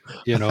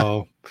 You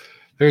know,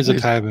 there's a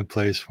time and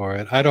place for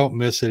it. I don't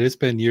miss it. It's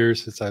been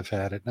years since I've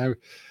had it. And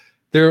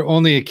there are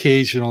only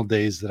occasional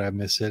days that I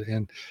miss it.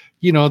 And,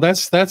 you know,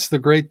 that's the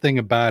great thing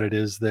about it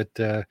is that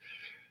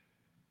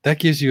that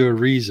gives you a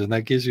reason.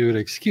 That gives you an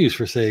excuse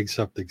for saying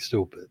something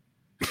stupid.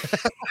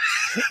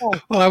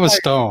 Well, I was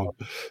stoned.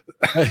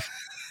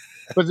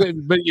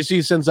 But you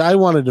see, since I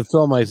wanted to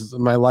fill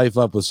my life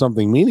up with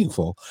something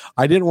meaningful,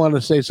 I didn't want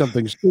to say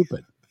something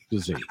stupid. You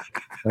see,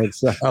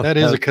 that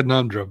is a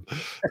conundrum.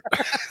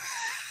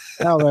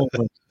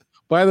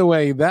 By the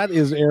way, that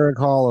is Eric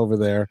Hall over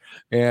there,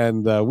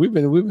 and we've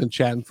been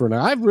chatting for an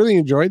hour. I've really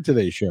enjoyed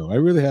today's show. I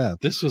really have.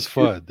 This was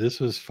fun.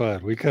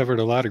 We covered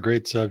a lot of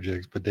great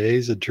subjects: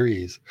 bidets and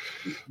trees.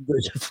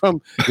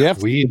 From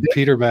weed and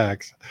Peter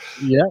Max.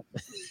 Yeah,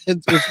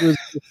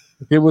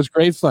 it was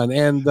great fun,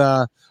 and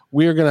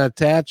we are going to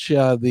attach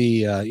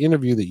the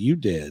interview that you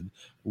did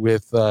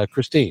with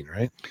Christine,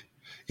 right?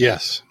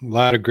 Yes, a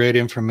lot of great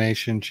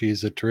information.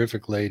 She's a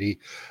terrific lady.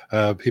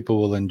 People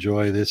will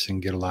enjoy this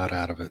and get a lot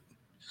out of it.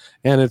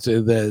 And it's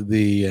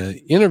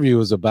the interview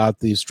is about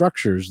the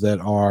structures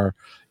that are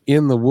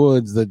in the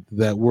woods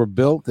that were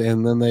built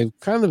and then they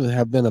kind of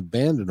have been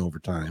abandoned over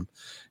time,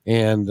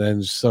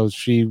 and so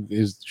she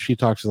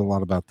talks a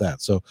lot about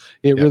that. So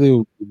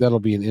really that'll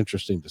be an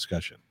interesting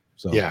discussion.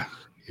 So yeah,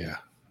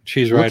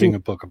 she's writing a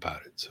book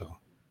about it. So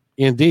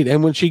indeed,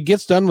 and when she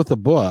gets done with the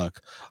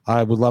book,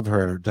 I would love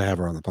her to have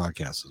her on the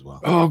podcast as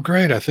well. Oh,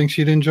 great! I think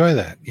she'd enjoy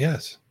that.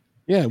 Yes.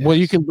 Yeah, well,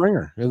 you can bring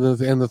her, and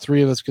the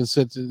 3 of us can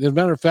sit. As a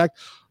matter of fact,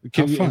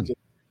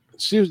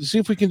 see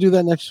if we can do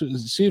that next.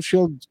 See if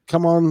she'll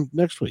come on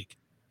next week.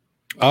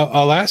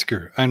 I'll ask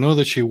her. I know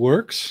that she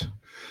works,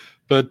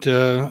 but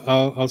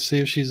I'll see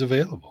if she's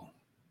available.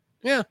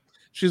 Yeah,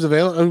 she's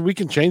available, and we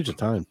can change the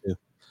time too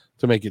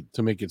to make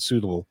it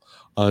suitable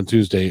on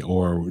Tuesday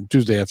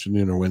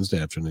afternoon or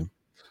Wednesday afternoon,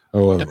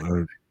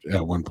 or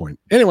at one point.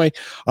 Anyway,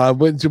 but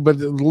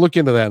look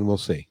into that, and we'll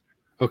see.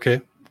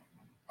 Okay,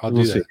 I'll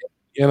do that.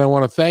 And I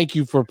want to thank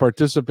you for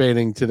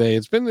participating today.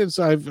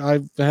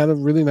 I've had a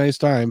really nice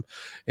time,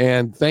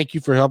 and thank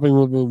you for helping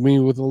me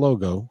with the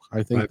logo.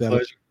 I think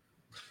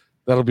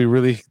that'll be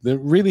really,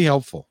 really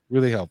helpful.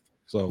 Really helpful.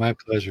 So my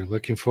pleasure.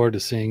 Looking forward to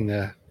seeing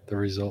the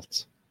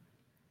results.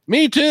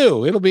 Me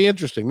too. It'll be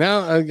interesting.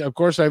 Now, of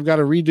course, I've got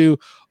to redo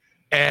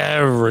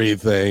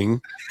everything,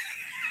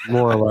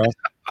 more or less.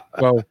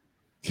 So,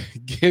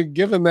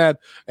 given that,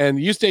 and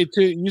you stay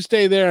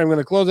there. I'm going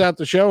to close out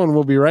the show, and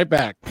we'll be right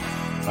back.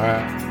 All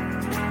right.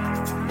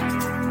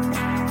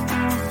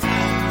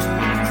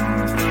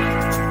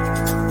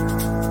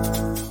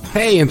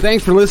 Hey, and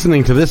thanks for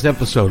listening to this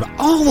episode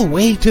all the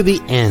way to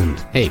the end.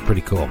 Hey, pretty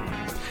cool.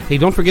 Hey,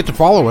 don't forget to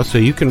follow us so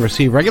you can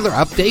receive regular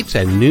updates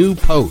and new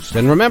posts.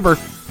 And remember,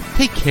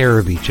 take care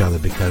of each other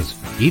because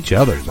each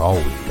other's all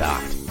we've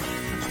got.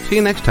 See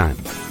you next time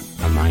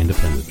on My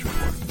Independence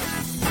Report.